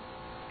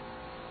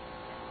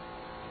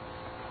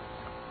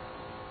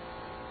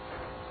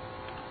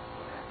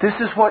 This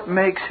is what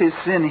makes his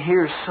sin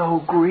here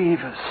so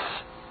grievous.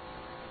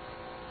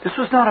 This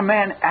was not a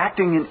man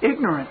acting in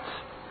ignorance.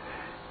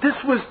 This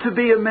was to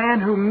be a man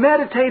who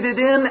meditated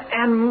in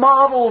and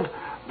modeled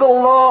the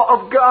law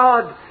of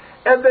God.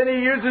 And then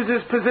he uses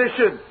his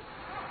position.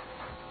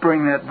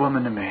 Bring that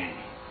woman to me.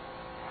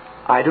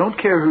 I don't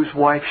care whose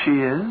wife she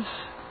is.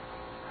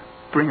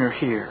 Bring her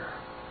here.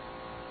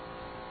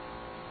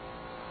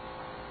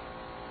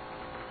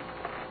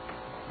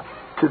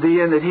 To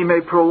the end that he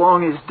may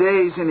prolong his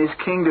days in his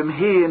kingdom,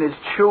 he and his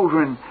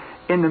children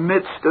in the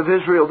midst of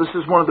Israel. This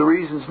is one of the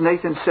reasons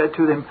Nathan said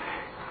to them,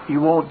 you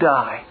won't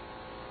die.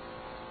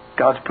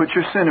 God's put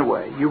your sin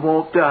away. You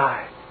won't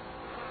die.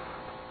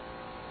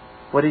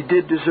 What he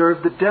did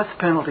deserved the death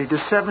penalty.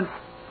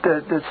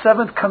 The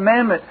seventh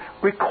commandment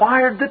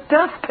required the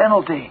death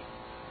penalty.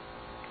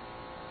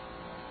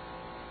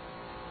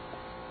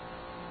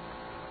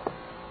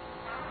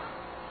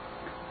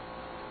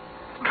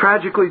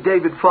 Tragically,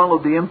 David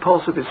followed the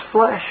impulse of his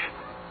flesh.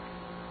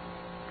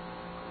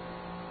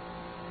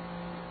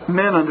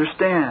 Men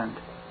understand.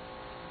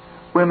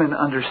 Women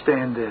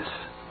understand this.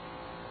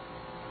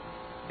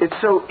 It's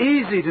so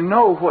easy to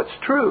know what's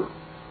true,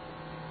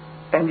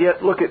 and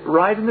yet look it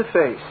right in the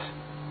face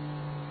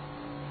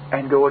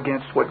and go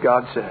against what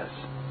God says.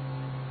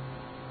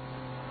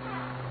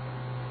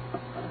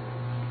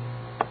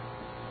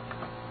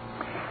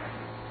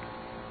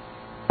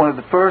 One of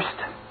the first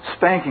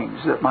spankings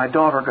that my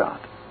daughter got,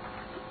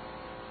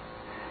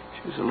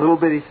 she was a little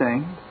bitty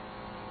thing,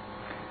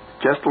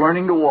 just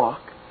learning to walk,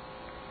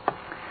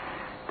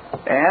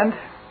 and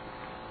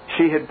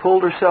she had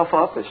pulled herself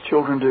up, as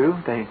children do.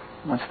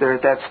 Once they're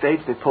at that stage,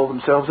 they pull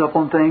themselves up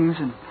on things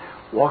and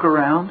walk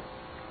around.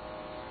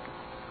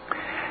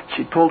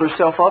 She pulled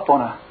herself up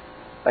on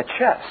a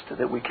chest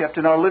that we kept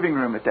in our living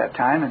room at that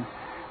time, and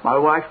my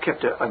wife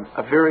kept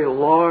a very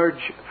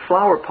large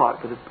flower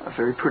pot with a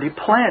very pretty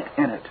plant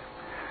in it,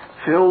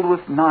 filled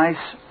with nice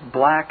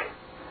black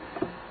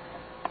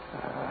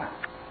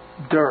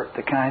dirt,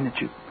 the kind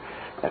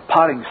that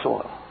potting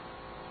soil.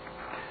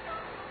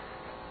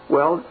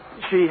 Well,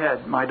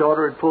 my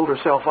daughter had pulled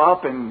herself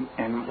up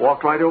and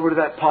walked right over to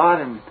that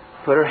pot and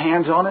put her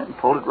hands on it and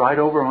pulled it right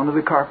over onto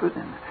the carpet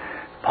and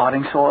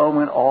Potting soil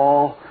went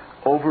all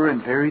over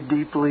and very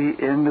deeply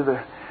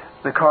into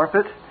the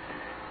carpet.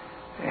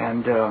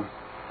 And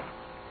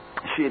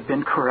she had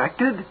been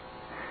corrected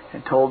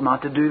and told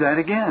not to do that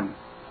again.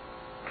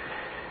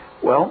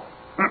 Well,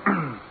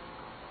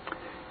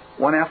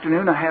 one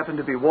afternoon I happened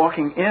to be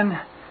walking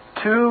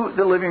into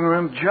the living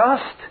room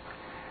just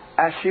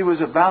as she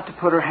was about to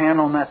put her hand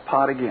on that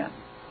pot again.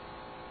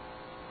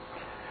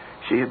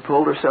 She had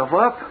pulled herself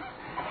up,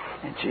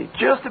 and she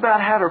just about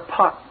had her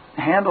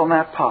hand on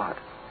that pot.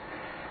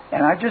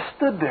 And I just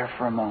stood there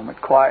for a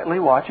moment, quietly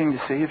watching to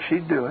see if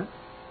she'd do it.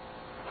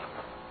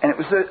 And it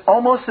was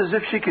almost as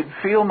if she could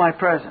feel my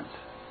presence.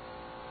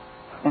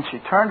 And she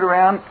turned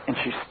around and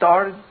she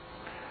started.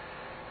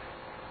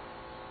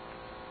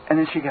 And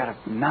then she got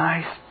a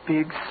nice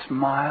big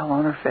smile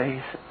on her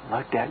face and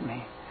looked at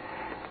me.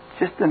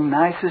 Just the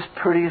nicest,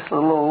 prettiest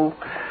little old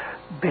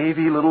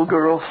baby little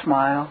girl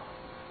smile.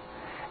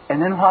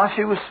 And then while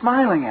she was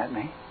smiling at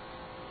me,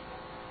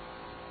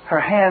 her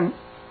hand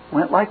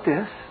went like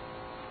this.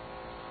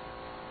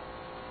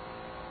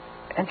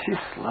 And she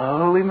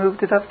slowly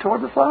moved it up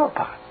toward the flower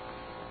pot.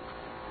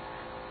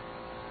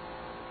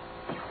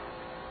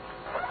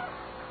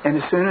 And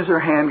as soon as her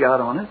hand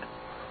got on it,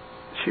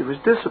 she was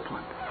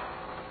disciplined.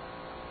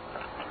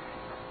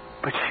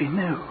 But she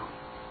knew.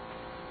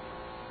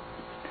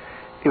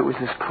 It was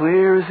as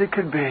clear as it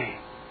could be.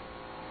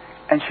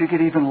 And she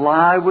could even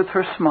lie with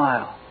her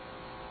smile.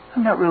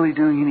 I'm not really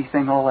doing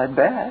anything all that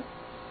bad.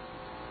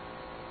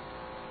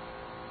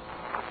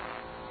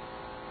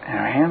 And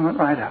her hand went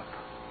right up.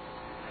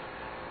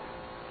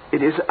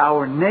 It is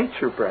our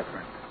nature,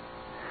 brethren,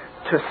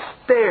 to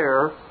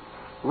stare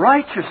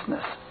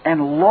righteousness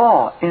and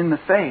law in the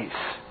face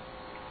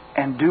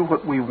and do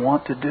what we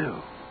want to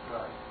do.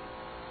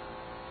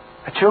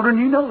 Right. Children,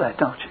 you know that,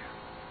 don't you?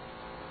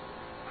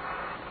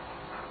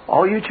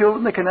 All you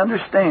children that can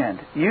understand,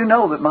 you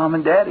know that Mom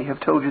and Daddy have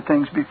told you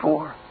things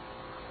before.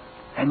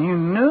 And you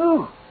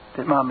knew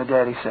that Mom and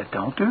Daddy said,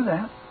 don't do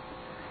that.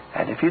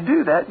 And if you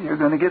do that, you're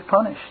going to get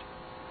punished.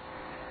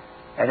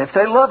 And if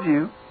they love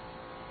you,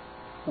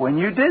 when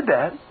you did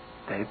that,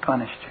 they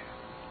punished you.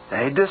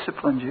 They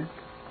disciplined you.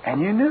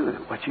 And you knew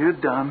that what you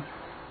had done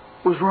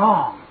was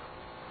wrong.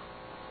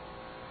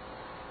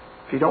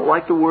 If you don't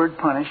like the word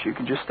punish, you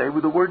can just stay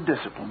with the word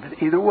discipline.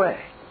 But either way,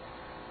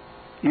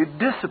 you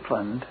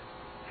disciplined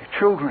your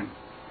children.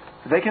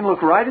 They can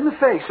look right in the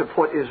face of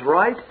what is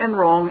right and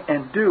wrong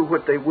and do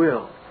what they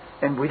will.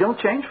 And we don't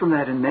change from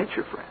that in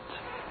nature, friends.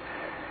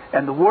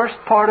 And the worst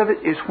part of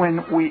it is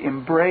when we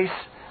embrace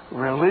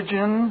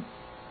religion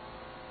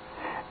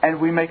and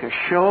we make a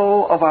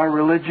show of our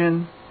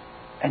religion,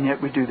 and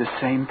yet we do the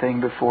same thing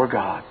before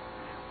God.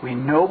 We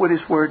know what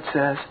His Word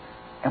says,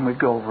 and we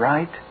go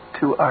right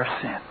to our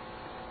sin.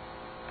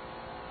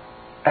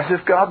 As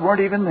if God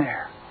weren't even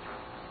there.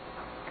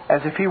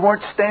 As if He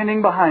weren't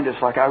standing behind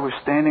us like I was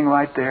standing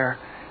right there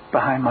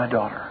behind my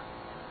daughter.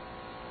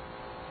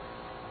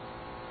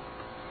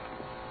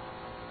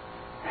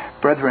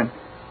 Brethren,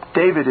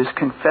 David is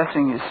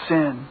confessing his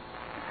sin,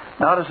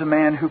 not as a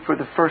man who for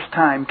the first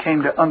time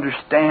came to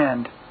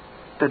understand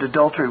that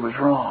adultery was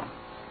wrong,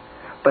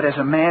 but as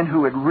a man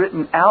who had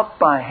written out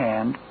by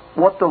hand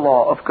what the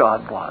law of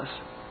God was,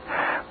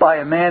 by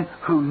a man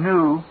who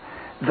knew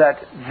that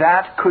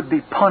that could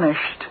be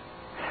punished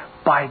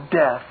by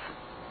death.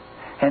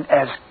 And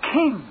as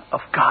king of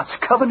God's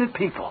covenant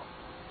people,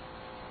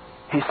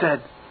 he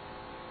said,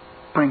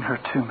 bring her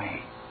to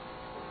me.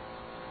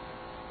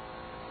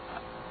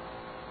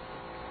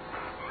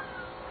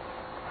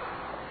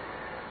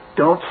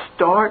 Don't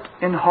start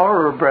in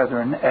horror,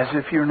 brethren, as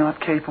if you're not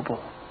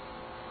capable.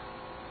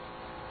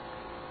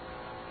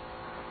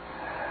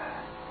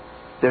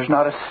 There's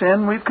not a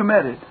sin we've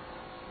committed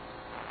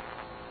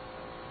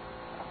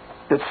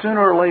that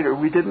sooner or later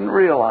we didn't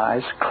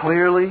realize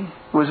clearly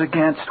was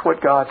against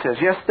what God says.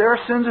 Yes, there are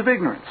sins of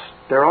ignorance.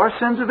 There are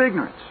sins of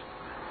ignorance.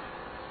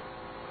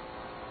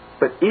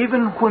 But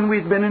even when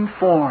we've been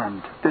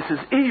informed, this is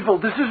evil,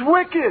 this is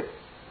wicked,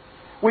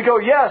 we go,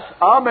 yes,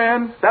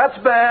 amen, that's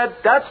bad,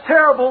 that's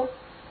terrible.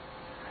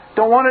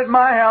 Don't want it in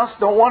my house,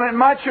 don't want it in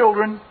my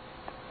children.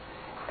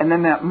 And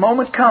then that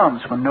moment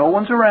comes when no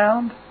one's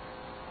around,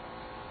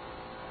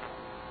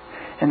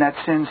 and that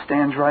sin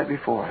stands right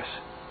before us.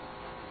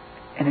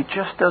 And it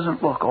just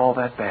doesn't look all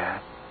that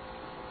bad.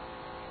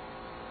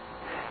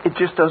 It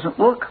just doesn't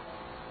look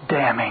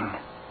damning.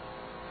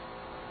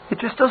 It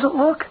just doesn't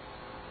look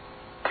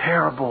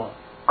terrible,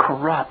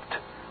 corrupt,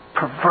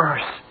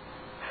 perverse,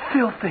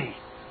 filthy.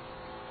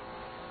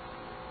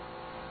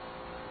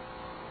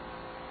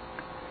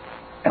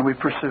 And we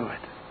pursue it.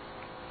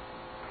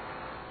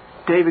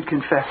 David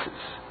confesses.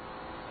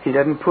 He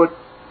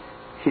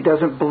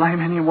doesn't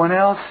blame anyone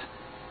else.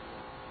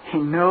 He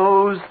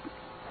knows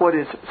what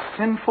is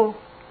sinful.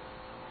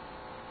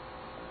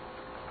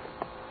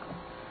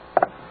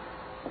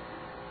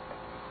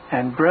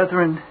 And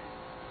brethren,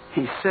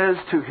 he says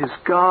to his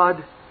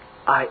God,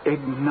 I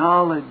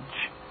acknowledge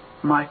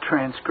my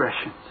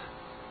transgressions.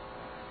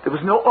 There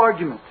was no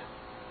argument.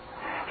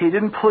 He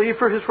didn't plead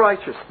for his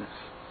righteousness.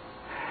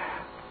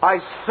 I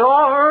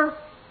saw her.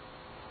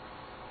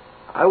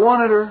 I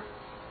wanted her.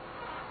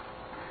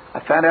 I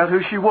found out who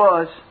she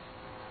was.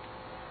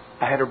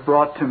 I had her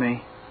brought to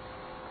me.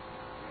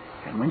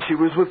 And when she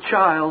was with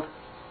child,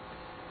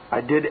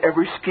 I did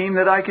every scheme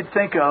that I could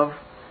think of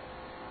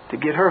to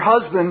get her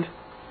husband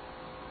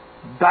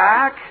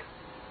back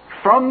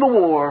from the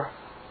war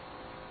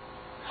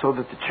so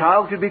that the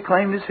child could be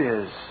claimed as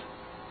his.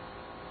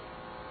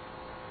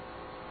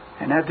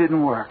 And that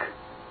didn't work.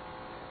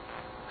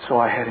 So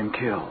I had him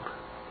killed.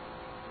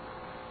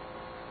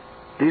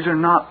 These are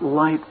not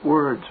light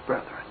words,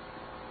 brethren.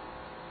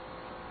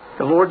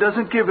 The Lord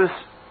doesn't give us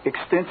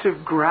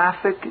extensive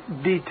graphic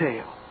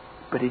detail,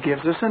 but He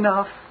gives us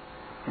enough.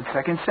 In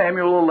 2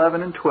 Samuel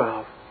 11 and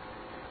 12,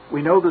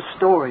 we know the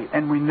story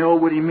and we know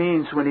what He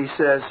means when He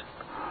says,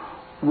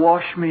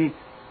 "Wash me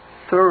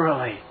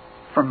thoroughly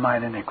from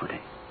mine iniquity.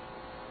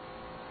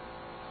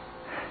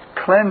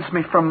 Cleanse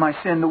me from my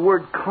sin." The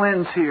word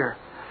cleanse here,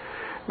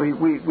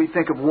 we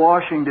think of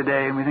washing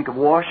today and we think of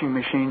washing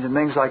machines and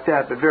things like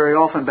that, but very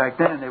often back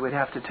then they would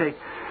have to take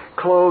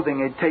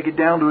clothing, they'd take it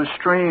down to a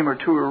stream or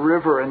to a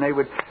river, and they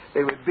would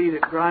beat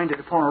it, grind it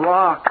upon a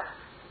rock,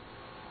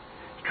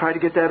 try to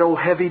get that old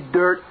heavy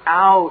dirt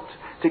out,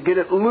 to get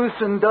it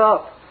loosened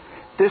up.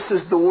 This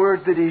is the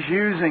word that He's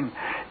using.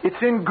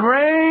 It's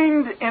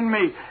ingrained in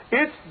me.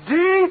 It's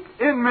deep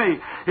in me.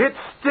 It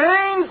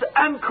stains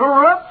and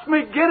corrupts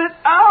me. Get it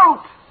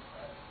out.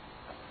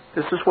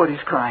 This is what He's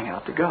crying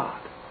out to God.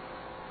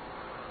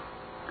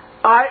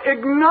 I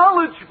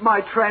acknowledge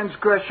my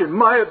transgression,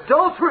 my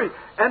adultery,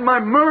 and my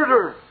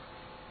murder.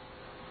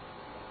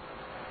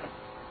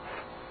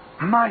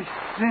 My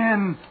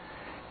sin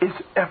is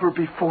ever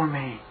before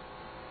me.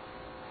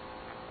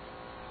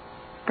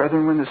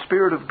 Brethren, when the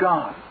Spirit of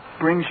God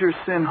brings your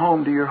sin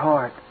home to your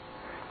heart,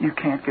 you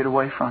can't get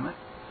away from it.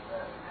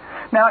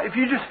 Now, if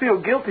you just feel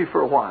guilty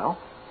for a while,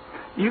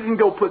 you can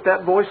go put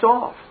that voice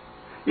off.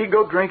 You can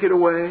go drink it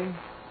away.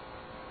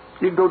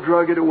 You can go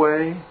drug it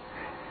away.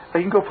 You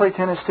can go play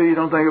tennis till you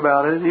don't think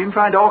about it. You can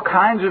find all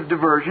kinds of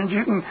diversions.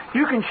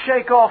 You can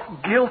shake off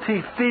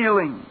guilty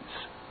feelings.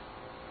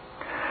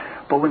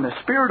 But when the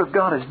Spirit of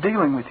God is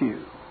dealing with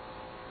you,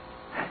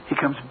 He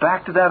comes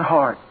back to that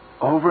heart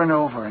over and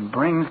over and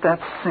brings that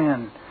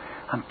sin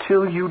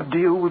until you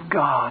deal with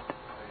God.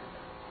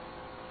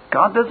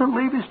 God doesn't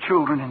leave His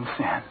children in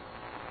sin.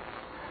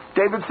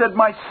 David said,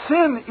 "My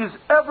sin is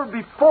ever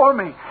before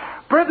me."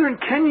 Brethren,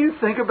 can you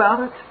think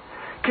about it?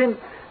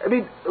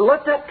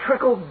 Let that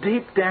trickle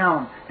deep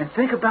down and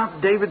think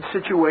about David's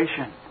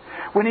situation.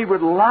 When he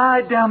would lie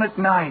down at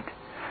night,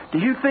 do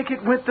you think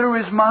it went through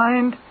his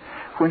mind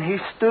when he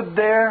stood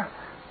there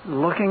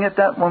looking at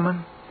that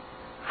woman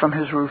from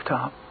his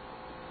rooftop?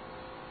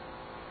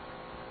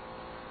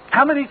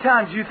 How many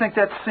times do you think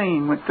that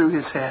scene went through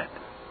his head?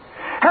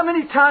 How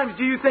many times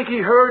do you think he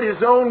heard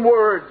his own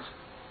words?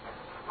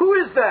 Who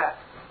is that?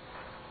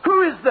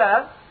 Who is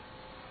that?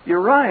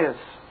 Uriah's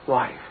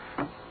wife.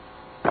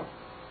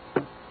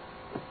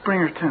 Bring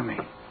her to me.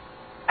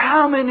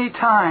 How many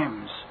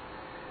times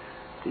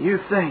do you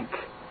think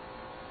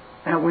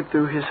that went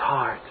through his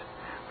heart?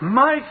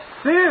 My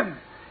sin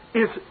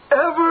is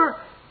ever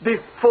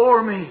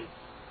before me.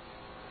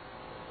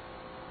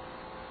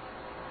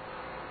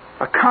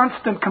 A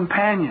constant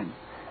companion.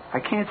 I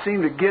can't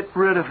seem to get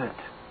rid of it.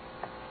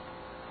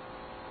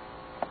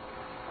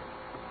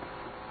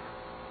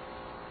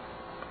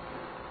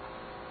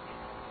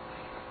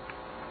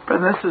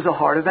 But this is a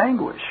heart of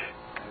anguish.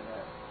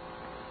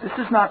 This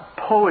is not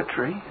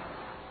poetry.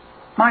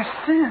 My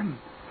sin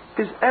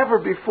is ever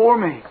before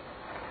me.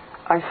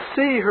 I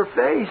see her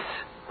face.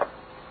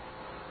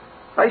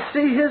 I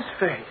see his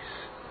face.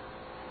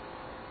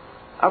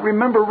 I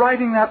remember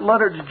writing that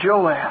letter to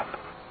Joab.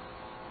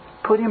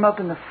 Put him up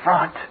in the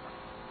front.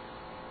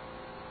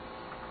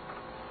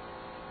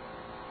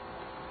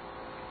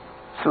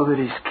 So that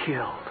he's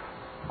killed.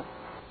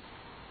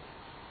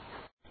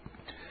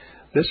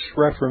 This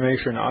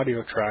Reformation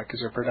audio track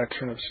is a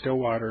production of Still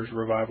Waters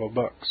Revival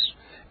Books.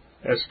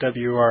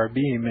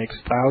 SWRB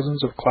makes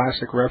thousands of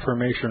classic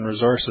Reformation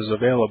resources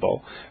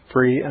available,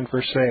 free and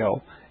for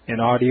sale, in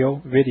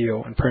audio,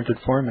 video, and printed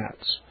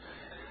formats.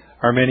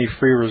 Our many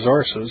free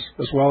resources,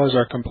 as well as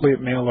our complete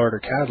mail-order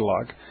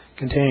catalog,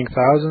 containing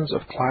thousands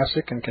of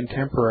classic and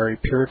contemporary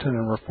Puritan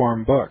and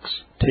Reformed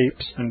books,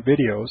 tapes, and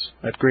videos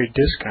at great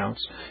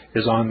discounts,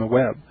 is on the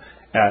web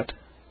at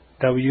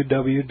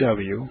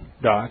www.swrb.com.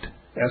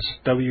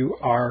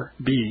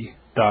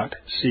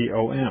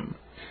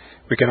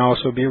 We can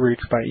also be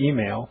reached by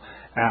email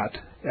at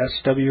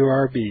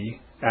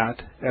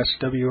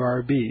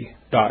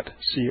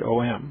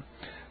swrb@swrb.com,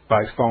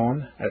 by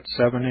phone at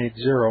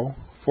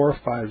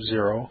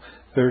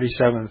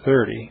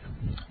 780-450-3730,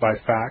 by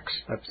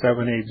fax at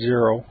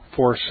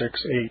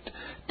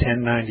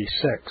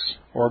 780-468-1096,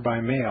 or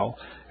by mail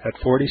at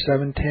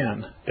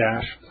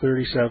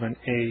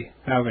 4710-37A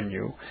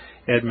Avenue,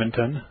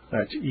 Edmonton,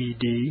 that's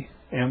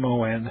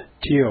Edmonton,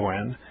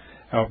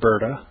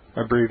 Alberta,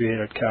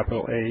 abbreviated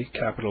capital A,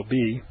 capital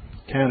B,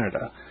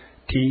 Canada,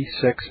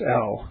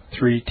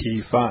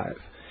 T6L3T5.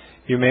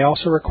 You may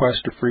also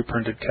request a free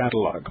printed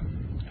catalog.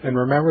 And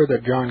remember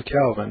that John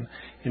Calvin,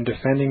 in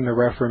defending the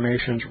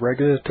Reformation's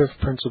regulative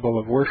principle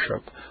of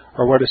worship,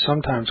 or what is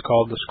sometimes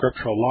called the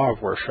scriptural law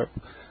of worship,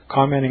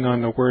 commenting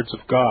on the words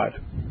of God,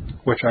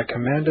 which I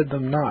commanded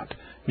them not,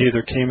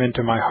 neither came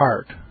into my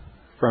heart,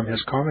 from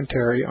his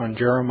commentary on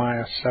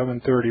Jeremiah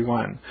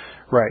 7:31,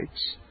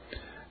 writes,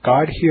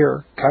 God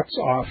here cuts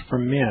off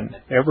from men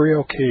every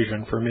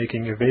occasion for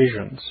making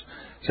evasions,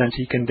 since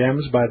he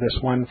condemns by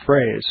this one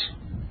phrase,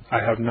 I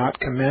have not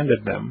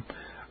commanded them,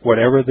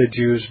 whatever the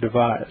Jews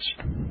devised.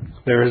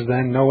 There is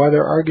then no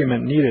other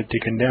argument needed to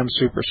condemn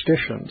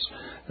superstitions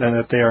than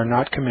that they are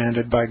not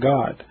commanded by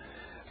God.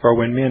 For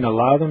when men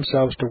allow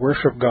themselves to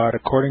worship God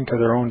according to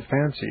their own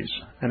fancies,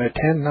 and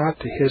attend not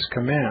to his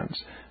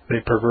commands,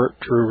 they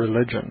pervert true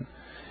religion.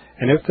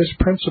 And if this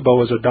principle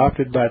was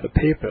adopted by the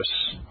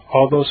Papists,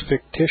 all those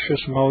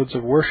fictitious modes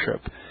of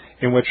worship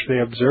in which they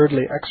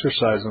absurdly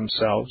exercise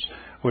themselves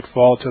would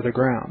fall to the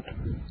ground.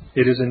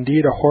 It is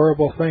indeed a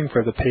horrible thing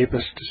for the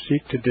Papists to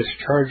seek to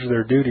discharge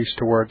their duties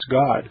towards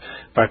God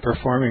by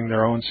performing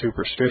their own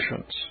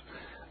superstitions.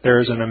 There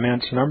is an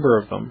immense number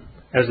of them,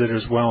 as it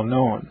is well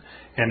known,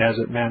 and as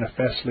it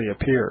manifestly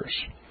appears.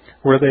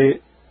 Were they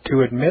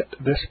to admit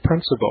this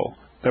principle,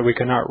 that we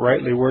cannot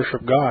rightly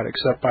worship God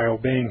except by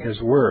obeying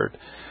his word,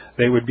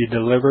 they would be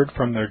delivered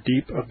from their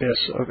deep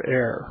abyss of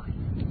error.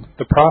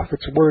 The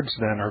prophet's words,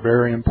 then, are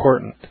very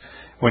important,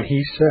 when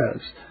he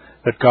says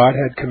that God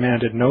had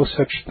commanded no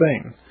such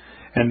thing,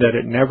 and that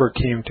it never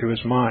came to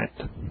his mind,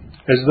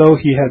 as though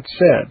he had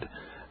said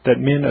that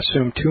men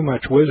assume too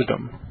much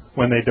wisdom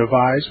when they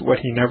devise what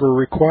he never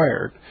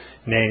required,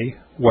 nay,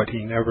 what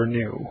he never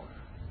knew.